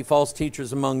shall be false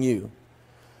teachers among you,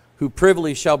 who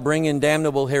privily shall bring in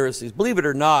damnable heresies. Believe it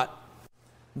or not,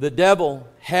 the devil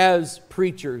has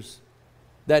preachers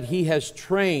that he has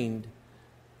trained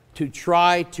to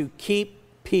try to keep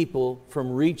people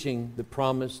from reaching the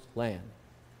promised land.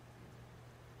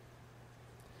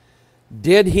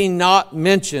 Did he not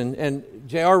mention, and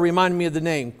J.R. reminded me of the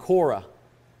name, Korah.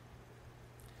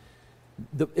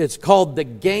 It's called the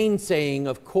gainsaying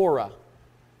of Korah.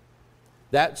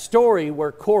 That story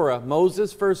where Korah,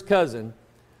 Moses' first cousin,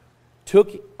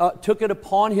 took it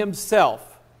upon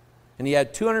himself, and he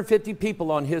had 250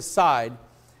 people on his side,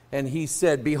 and he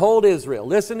said, "Behold Israel,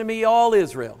 listen to me, all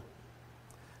Israel.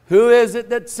 Who is it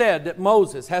that said that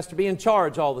Moses has to be in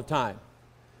charge all the time?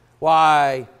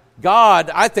 Why,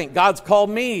 God, I think God's called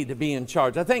me to be in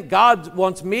charge. I think God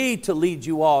wants me to lead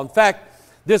you all. In fact,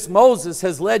 this Moses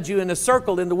has led you in a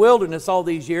circle in the wilderness all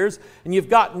these years, and you've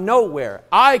gotten nowhere.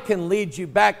 I can lead you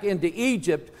back into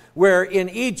Egypt, where in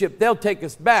Egypt they'll take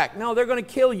us back. No, they're going to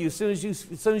kill you as soon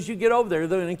as you get over there.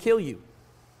 They're going to kill you."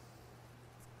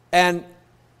 And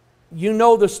you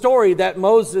know the story that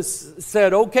Moses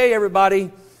said, "Okay, everybody,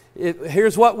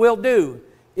 here's what we'll do.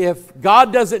 If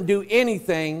God doesn't do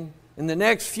anything in the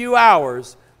next few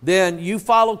hours, then you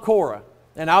follow Korah,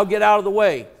 and I'll get out of the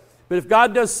way. But if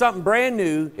God does something brand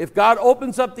new, if God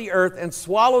opens up the earth and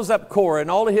swallows up Korah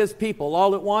and all of his people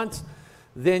all at once,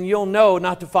 then you'll know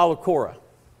not to follow Korah."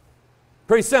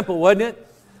 Pretty simple, wasn't it?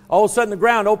 All of a sudden the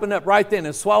ground opened up right then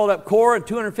and swallowed up Korah and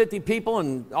 250 people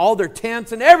and all their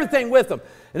tents and everything with them.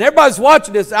 And everybody's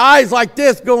watching this, eyes like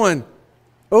this going,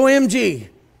 OMG.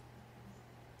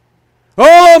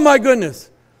 Oh my goodness.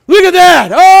 Look at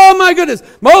that. Oh my goodness.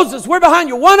 Moses, we're behind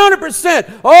you 100%.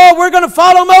 Oh, we're going to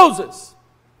follow Moses.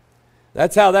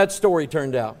 That's how that story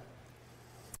turned out.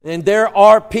 And there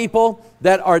are people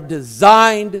that are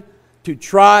designed to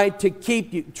try to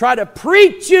keep you, try to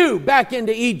preach you back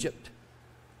into Egypt.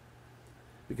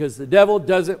 Because the devil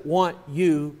doesn't want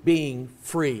you being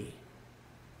free.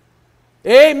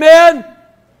 Amen?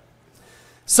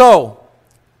 So,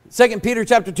 2 Peter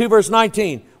chapter 2, verse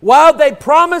 19. While they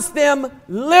promise them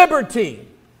liberty,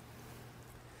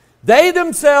 they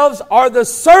themselves are the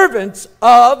servants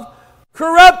of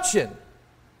corruption.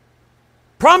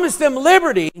 Promise them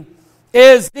liberty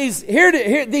is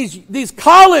these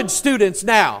college students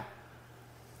now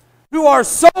who are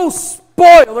so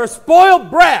spoiled. They're spoiled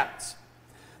brats.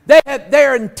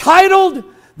 They're entitled.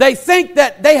 They think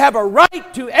that they have a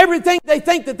right to everything. They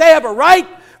think that they have a right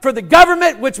for the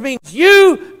government, which means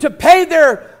you, to pay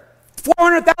their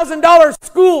 $400,000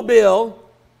 school bill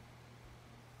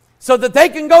so that they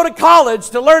can go to college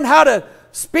to learn how to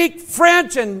speak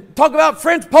French and talk about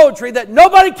French poetry that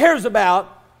nobody cares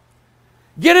about,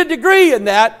 get a degree in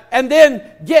that, and then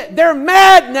they're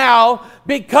mad now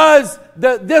because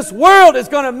this world is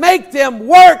going to make them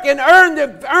work and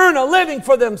earn a living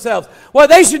for themselves. Well,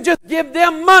 they should just give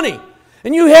them money.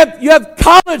 And you have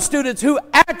college students who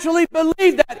actually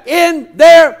believe that in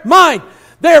their mind.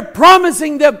 They're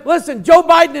promising them, listen, Joe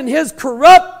Biden and his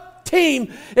corrupt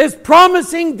team is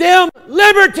promising them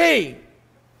liberty.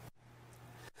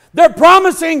 They're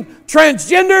promising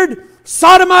transgendered,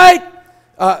 sodomite,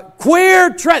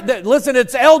 queer, listen,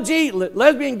 it's LG,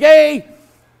 lesbian, gay,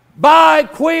 bi,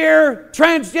 queer,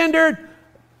 transgendered,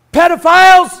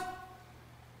 pedophiles.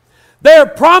 They're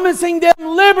promising them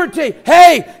liberty.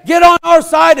 Hey, get on our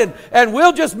side and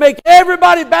we'll just make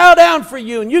everybody bow down for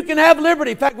you and you can have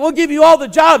liberty. In fact, we'll give you all the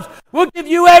jobs. We'll give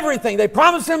you everything. They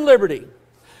promise them liberty.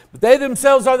 But they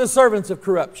themselves are the servants of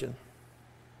corruption.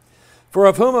 For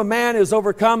of whom a man is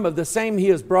overcome, of the same he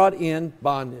is brought in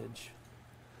bondage.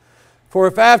 For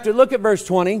if after, look at verse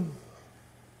 20.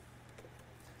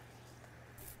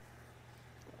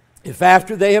 If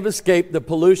after they have escaped the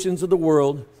pollutions of the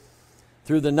world,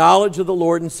 through the knowledge of the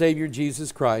Lord and Savior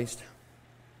Jesus Christ,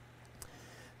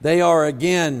 they are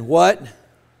again what?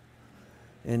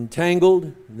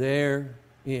 Entangled therein.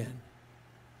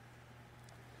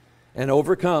 And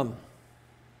overcome.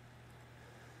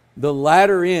 The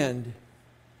latter end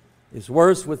is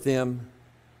worse with them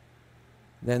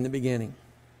than the beginning.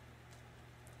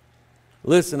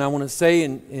 Listen, I want to say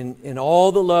in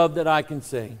all the love that I can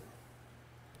say,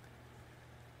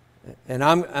 and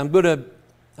I'm going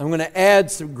to add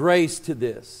some grace to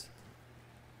this.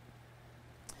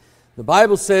 The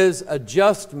Bible says, a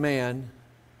just man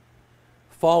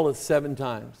falleth 7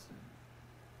 times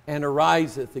and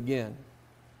ariseth again.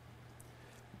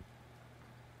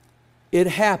 It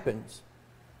happens.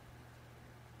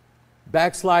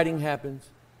 Backsliding happens.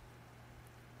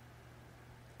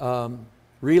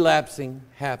 Relapsing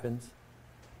happens.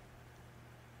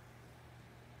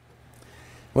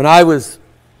 When I was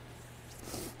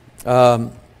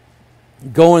going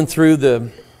through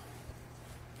the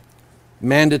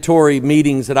mandatory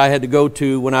meetings that I had to go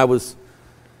to when I was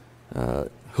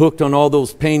hooked on all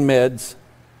those pain meds,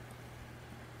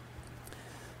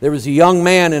 there was a young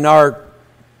man in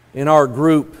our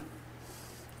group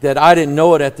that I didn't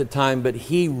know it at the time, but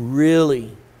he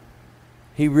really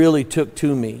took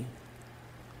to me.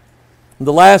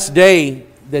 The last day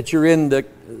that you're in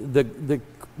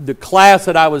the class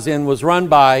that I was in was run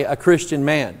by a Christian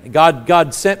man.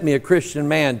 God sent me a Christian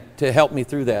man to help me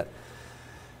through that.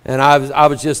 And I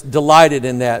was just delighted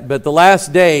in that. But the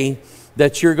last day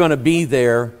that you're going to be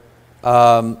there,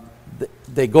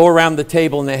 they go around the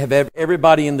table and they have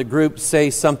everybody in the group say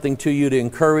something to you to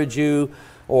encourage you,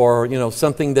 or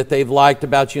something that they've liked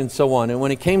about you and so on. And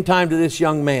when it came time to this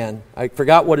young man, I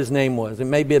forgot what his name was. It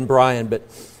may have been Brian, but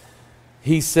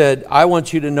he said, "I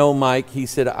want you to know, Mike," he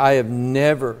said, "I have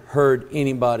never heard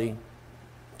anybody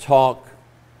talk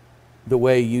the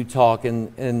way you talk,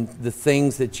 and the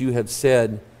things that you have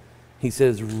said," he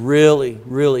says,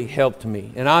 really helped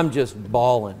me. And I'm just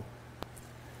bawling.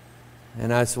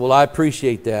 And I said, "Well, I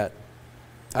appreciate that."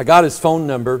 I got his phone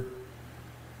number,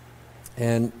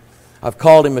 and I've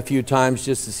called him a few times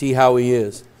just to see how he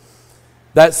is.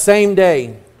 That same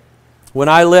day, when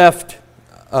I left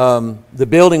the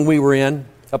building we were in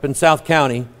up in South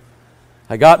County,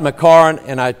 I got in my car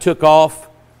and I took off,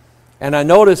 and I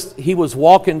noticed he was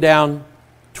walking down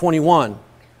 21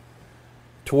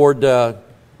 toward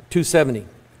 270.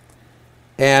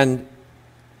 And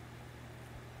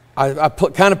I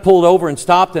kind of pulled over and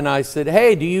stopped, and I said,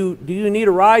 "Hey, do you need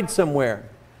a ride somewhere?"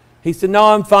 He said, "No,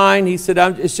 I'm fine." He said,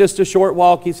 "It's just a short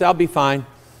walk." He said, "I'll be fine."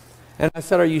 And I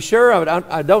said, "Are you sure?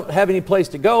 I don't have any place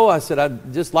to go." I said,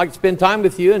 "I'd just like to spend time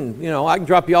with you, and I can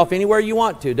drop you off anywhere you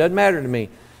want to. Doesn't matter to me."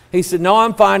 He said, "No,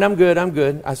 I'm fine. I'm good.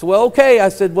 I said, "Well, okay." I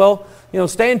said, "Well,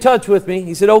 stay in touch with me."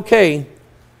 He said, "Okay."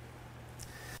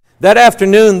 That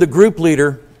afternoon, the group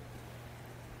leader,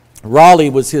 Raleigh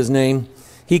was his name,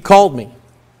 he called me.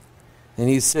 And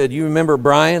he said, "You remember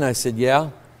Brian?" I said,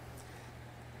 "Yeah."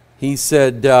 He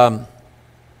said,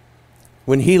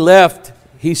 when he left,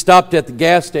 he stopped at the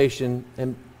gas station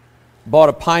and bought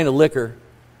a pint of liquor.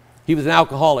 He was an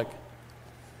alcoholic.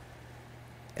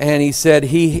 And he said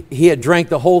he had drank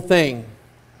the whole thing.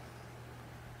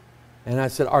 And I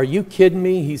said, "Are you kidding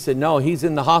me?" He said, "No, he's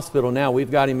in the hospital now. We've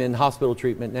got him in hospital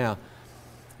treatment now."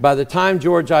 By the time,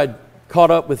 George, I'd caught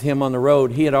up with him on the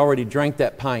road, he had already drank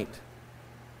that pint.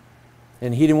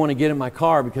 And he didn't want to get in my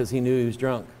car because he knew he was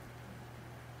drunk.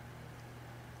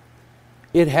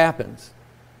 It happens.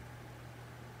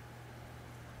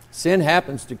 Sin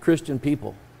happens to Christian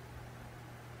people.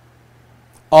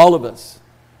 All of us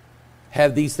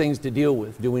have these things to deal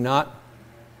with, do we not?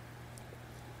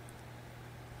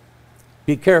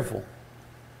 Be careful.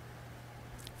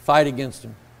 Fight against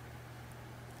them.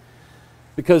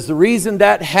 Because the reason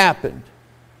that happened,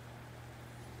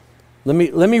 let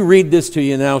me read this to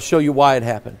you and I'll show you why it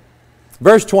happened.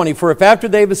 Verse 20, "For if after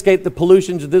they've escaped the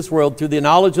pollutions of this world through the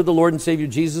knowledge of the Lord and Savior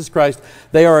Jesus Christ,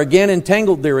 they are again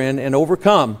entangled therein and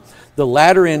overcome, the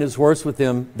latter end is worse with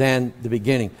them than the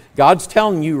beginning." God's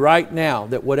telling you right now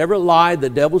that whatever lie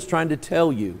the devil's trying to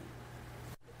tell you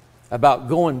about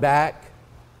going back,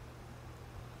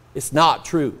 it's not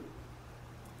true.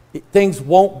 Things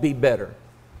won't be better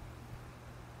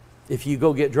if you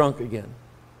go get drunk again.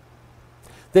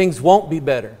 Things won't be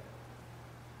better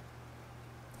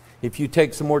if you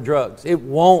take some more drugs. It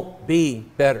won't be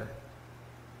better.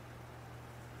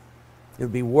 It'll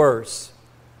be worse.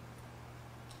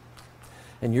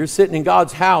 And you're sitting in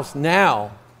God's house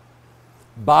now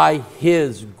by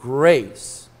His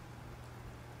grace.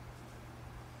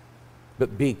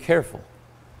 But be careful.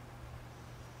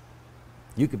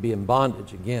 You could be in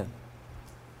bondage again.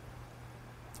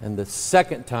 And the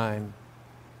second time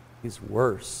is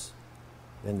worse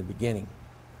than the beginning.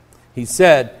 He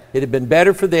said, "It had been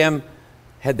better for them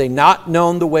had they not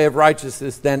known the way of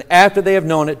righteousness than after they have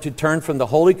known it to turn from the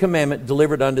holy commandment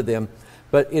delivered unto them.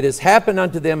 But it has happened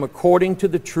unto them according to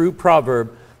the true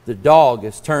proverb, the dog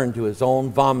is turned to his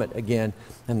own vomit again,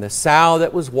 and the sow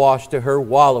that was washed to her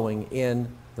wallowing in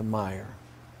the mire."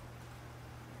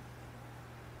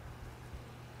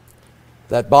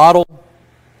 That bottle,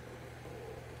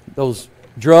 those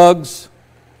drugs,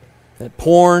 that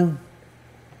porn,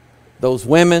 those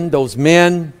women, those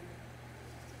men,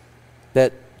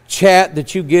 that chat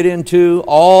that you get into,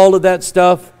 all of that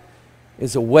stuff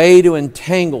is a way to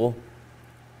entangle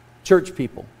church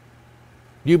people.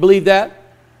 Do you believe that?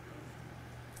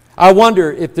 I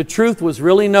wonder if the truth was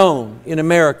really known in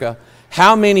America,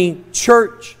 how many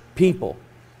church people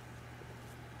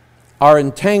are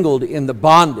entangled in the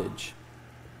bondage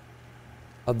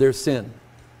of their sin.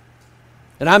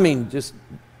 And I mean, just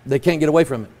they can't get away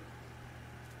from it.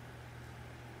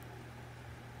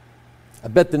 I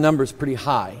bet the number's pretty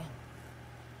high.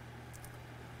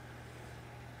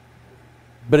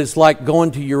 But it's like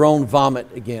going to your own vomit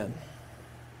again.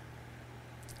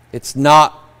 It's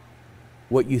not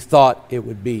what you thought it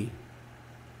would be.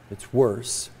 It's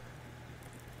worse.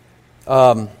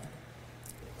 I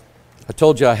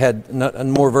told you I had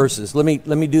more verses. Let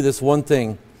me do this one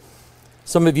thing.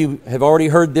 Some of you have already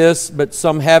heard this, but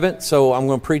some haven't, so I'm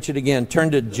going to preach it again.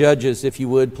 Turn to Judges, if you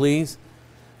would, please.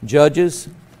 Judges.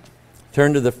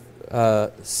 Turn to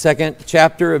the second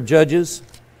chapter of Judges.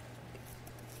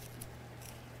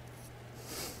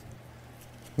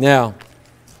 Now,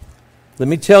 let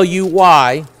me tell you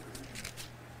why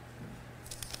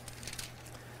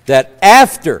that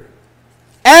after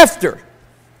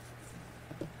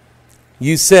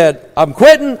you said, I'm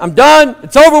quitting, I'm done,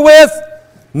 it's over with,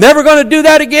 never going to do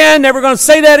that again, never going to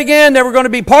say that again, never going to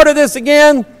be part of this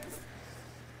again,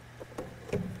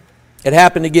 it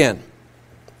happened again.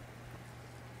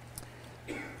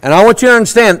 And I want you to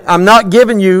understand, I'm not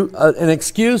giving you an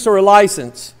excuse or a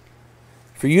license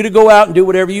for you to go out and do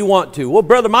whatever you want to. Well,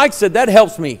 Brother Mike said that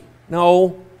helps me.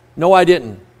 No, I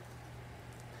didn't.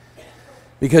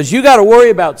 Because you got to worry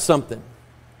about something.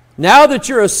 Now that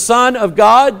you're a son of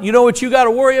God, you know what you got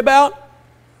to worry about?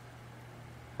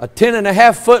 A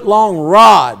 10.5-foot long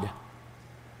rod.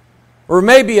 Or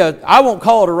maybe I won't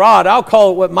call it a rod, I'll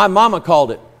call it what my mama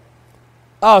called it.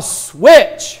 A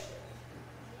switch.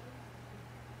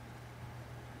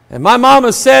 And my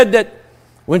mama said that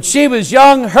when she was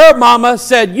young, her mama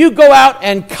said, you go out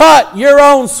and cut your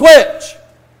own switch.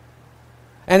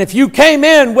 And if you came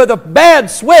in with a bad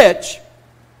switch,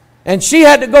 and she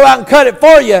had to go out and cut it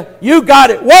for you, you got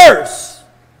it worse.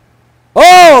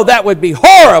 Oh, that would be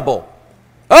horrible.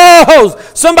 Oh,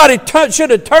 somebody should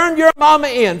have turned your mama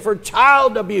in for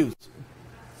child abuse.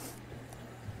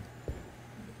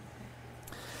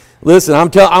 Listen,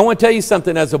 I want to tell you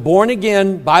something. As a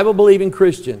born-again, Bible-believing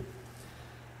Christian,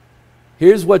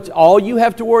 here's what all you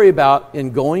have to worry about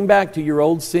in going back to your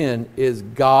old sin is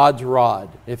God's rod.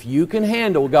 If you can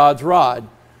handle God's rod,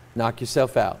 knock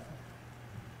yourself out.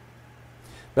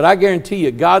 But I guarantee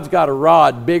you, God's got a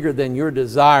rod bigger than your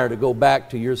desire to go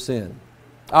back to your sin.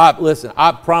 Listen,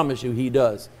 I promise you He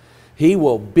does. He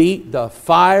will beat the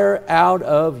fire out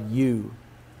of you.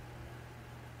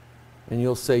 And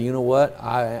you'll say, you know what?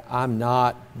 I'm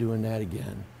not doing that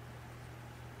again.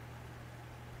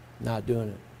 Not doing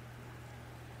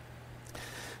it.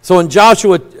 So in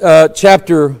Joshua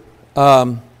chapter...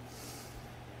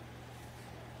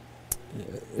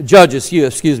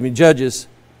 Judges.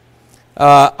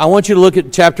 I want you to look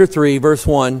at chapter 3, verse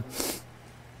 1.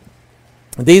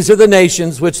 These are the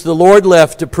nations which the Lord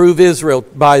left to prove Israel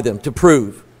by them, to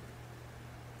prove.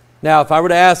 Now, if I were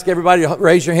to ask everybody to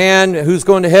raise your hand, who's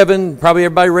going to heaven? Probably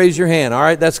everybody raise your hand. All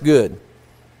right, that's good.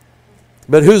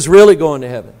 But who's really going to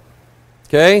heaven?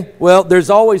 Okay, well,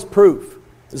 there's always proof.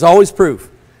 There's always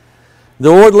proof. The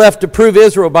Lord left to prove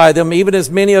Israel by them, even as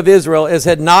many of Israel as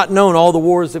had not known all the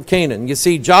wars of Canaan. You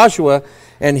see, Joshua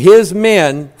and his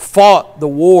men fought the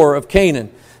war of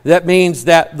Canaan. That means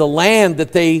that the land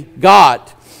that they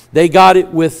got it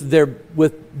with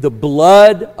the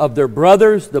blood of their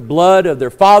brothers, the blood of their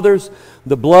fathers,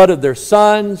 the blood of their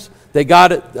sons. They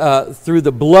got it through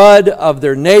the blood of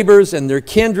their neighbors and their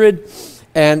kindred.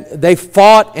 And they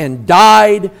fought and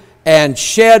died and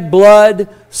shed blood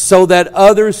so that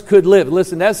others could live.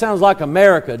 Listen, that sounds like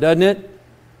America, doesn't it?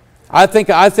 I think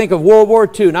of World War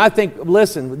II, and I think,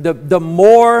 listen, the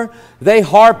more they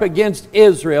harp against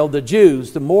Israel, the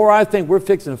Jews, the more I think we're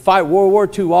fixing to fight World War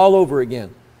II all over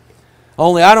again.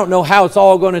 Only I don't know how it's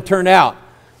all going to turn out.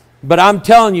 But I'm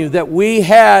telling you that we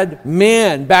had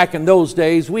men back in those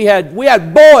days. We had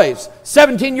boys,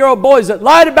 17-year-old boys that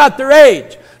lied about their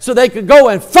age so they could go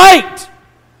and fight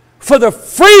for the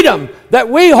freedom that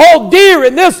we hold dear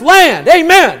in this land.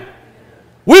 Amen.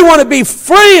 We want to be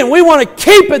free and we want to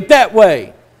keep it that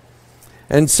way.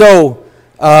 And so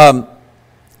there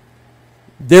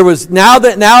was now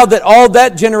that all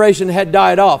that generation had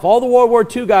died off. All the World War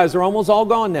II guys are almost all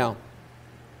gone now.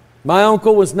 My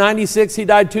uncle was 96. He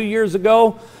died 2 years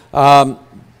ago.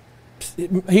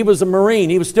 He was a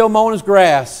Marine. He was still mowing his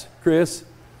grass, Chris.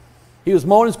 He was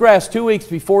mowing his grass 2 weeks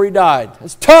before he died.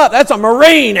 That's tough. That's a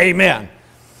Marine. Amen.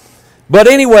 But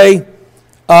anyway,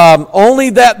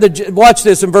 Watch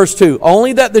this in verse 2.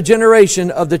 Only that the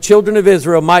generation of the children of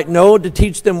Israel might know to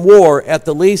teach them war, at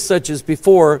the least such as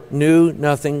before knew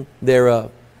nothing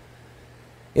thereof.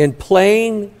 In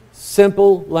plain,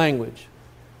 simple language,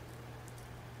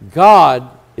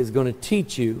 God is going to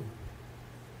teach you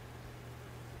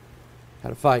how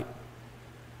to fight.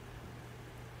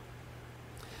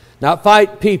 Not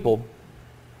fight people.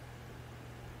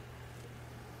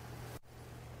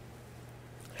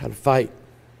 How to fight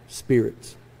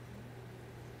spirits.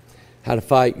 How to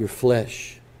fight your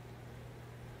flesh.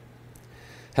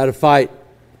 How to fight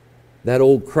that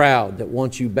old crowd that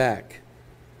wants you back.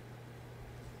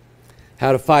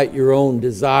 How to fight your own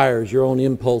desires, your own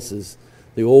impulses,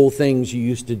 the old things you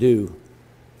used to do.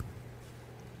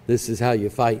 This is how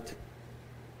you fight.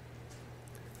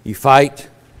 You fight.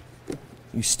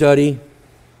 You study,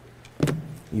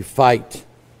 you fight.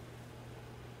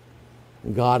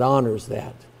 And God honors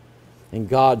that. And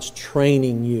God's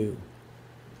training you.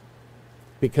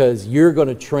 Because you're going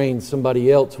to train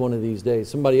somebody else one of these days.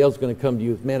 Somebody else is going to come to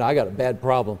you with, man, I got a bad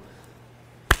problem.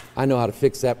 I know how to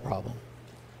fix that problem.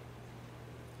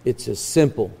 It's as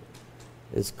simple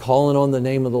as calling on the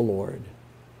name of the Lord.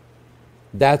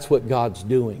 That's what God's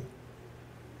doing.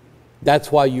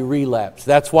 That's why you relapsed.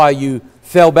 That's why you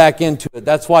fell back into it.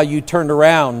 That's why you turned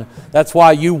around. That's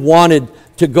why you wanted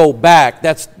to go back.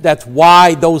 That's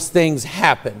why those things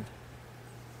happened.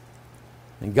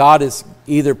 And God has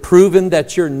either proven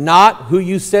that you're not who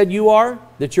you said you are,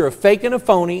 that you're a fake and a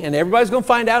phony, and everybody's going to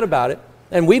find out about it.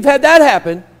 And we've had that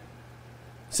happen.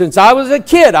 Since I was a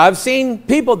kid, I've seen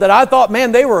people that I thought,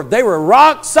 man, they were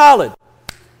rock solid.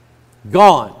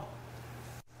 Gone.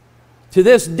 To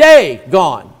this day,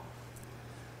 gone.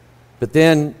 But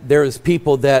then there's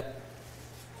people that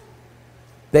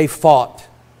they fought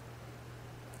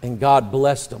and God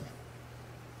blessed them.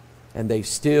 And they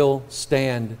still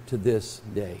stand to this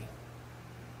day.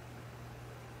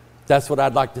 That's what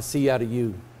I'd like to see out of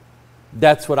you.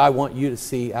 That's what I want you to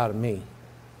see out of me.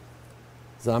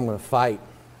 So I'm going to fight.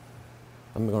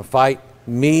 I'm going to fight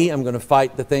me. I'm going to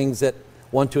fight the things that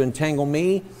want to entangle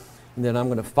me. And then I'm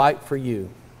going to fight for you.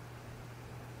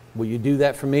 Will you do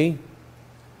that for me?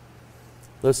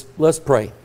 Let's pray.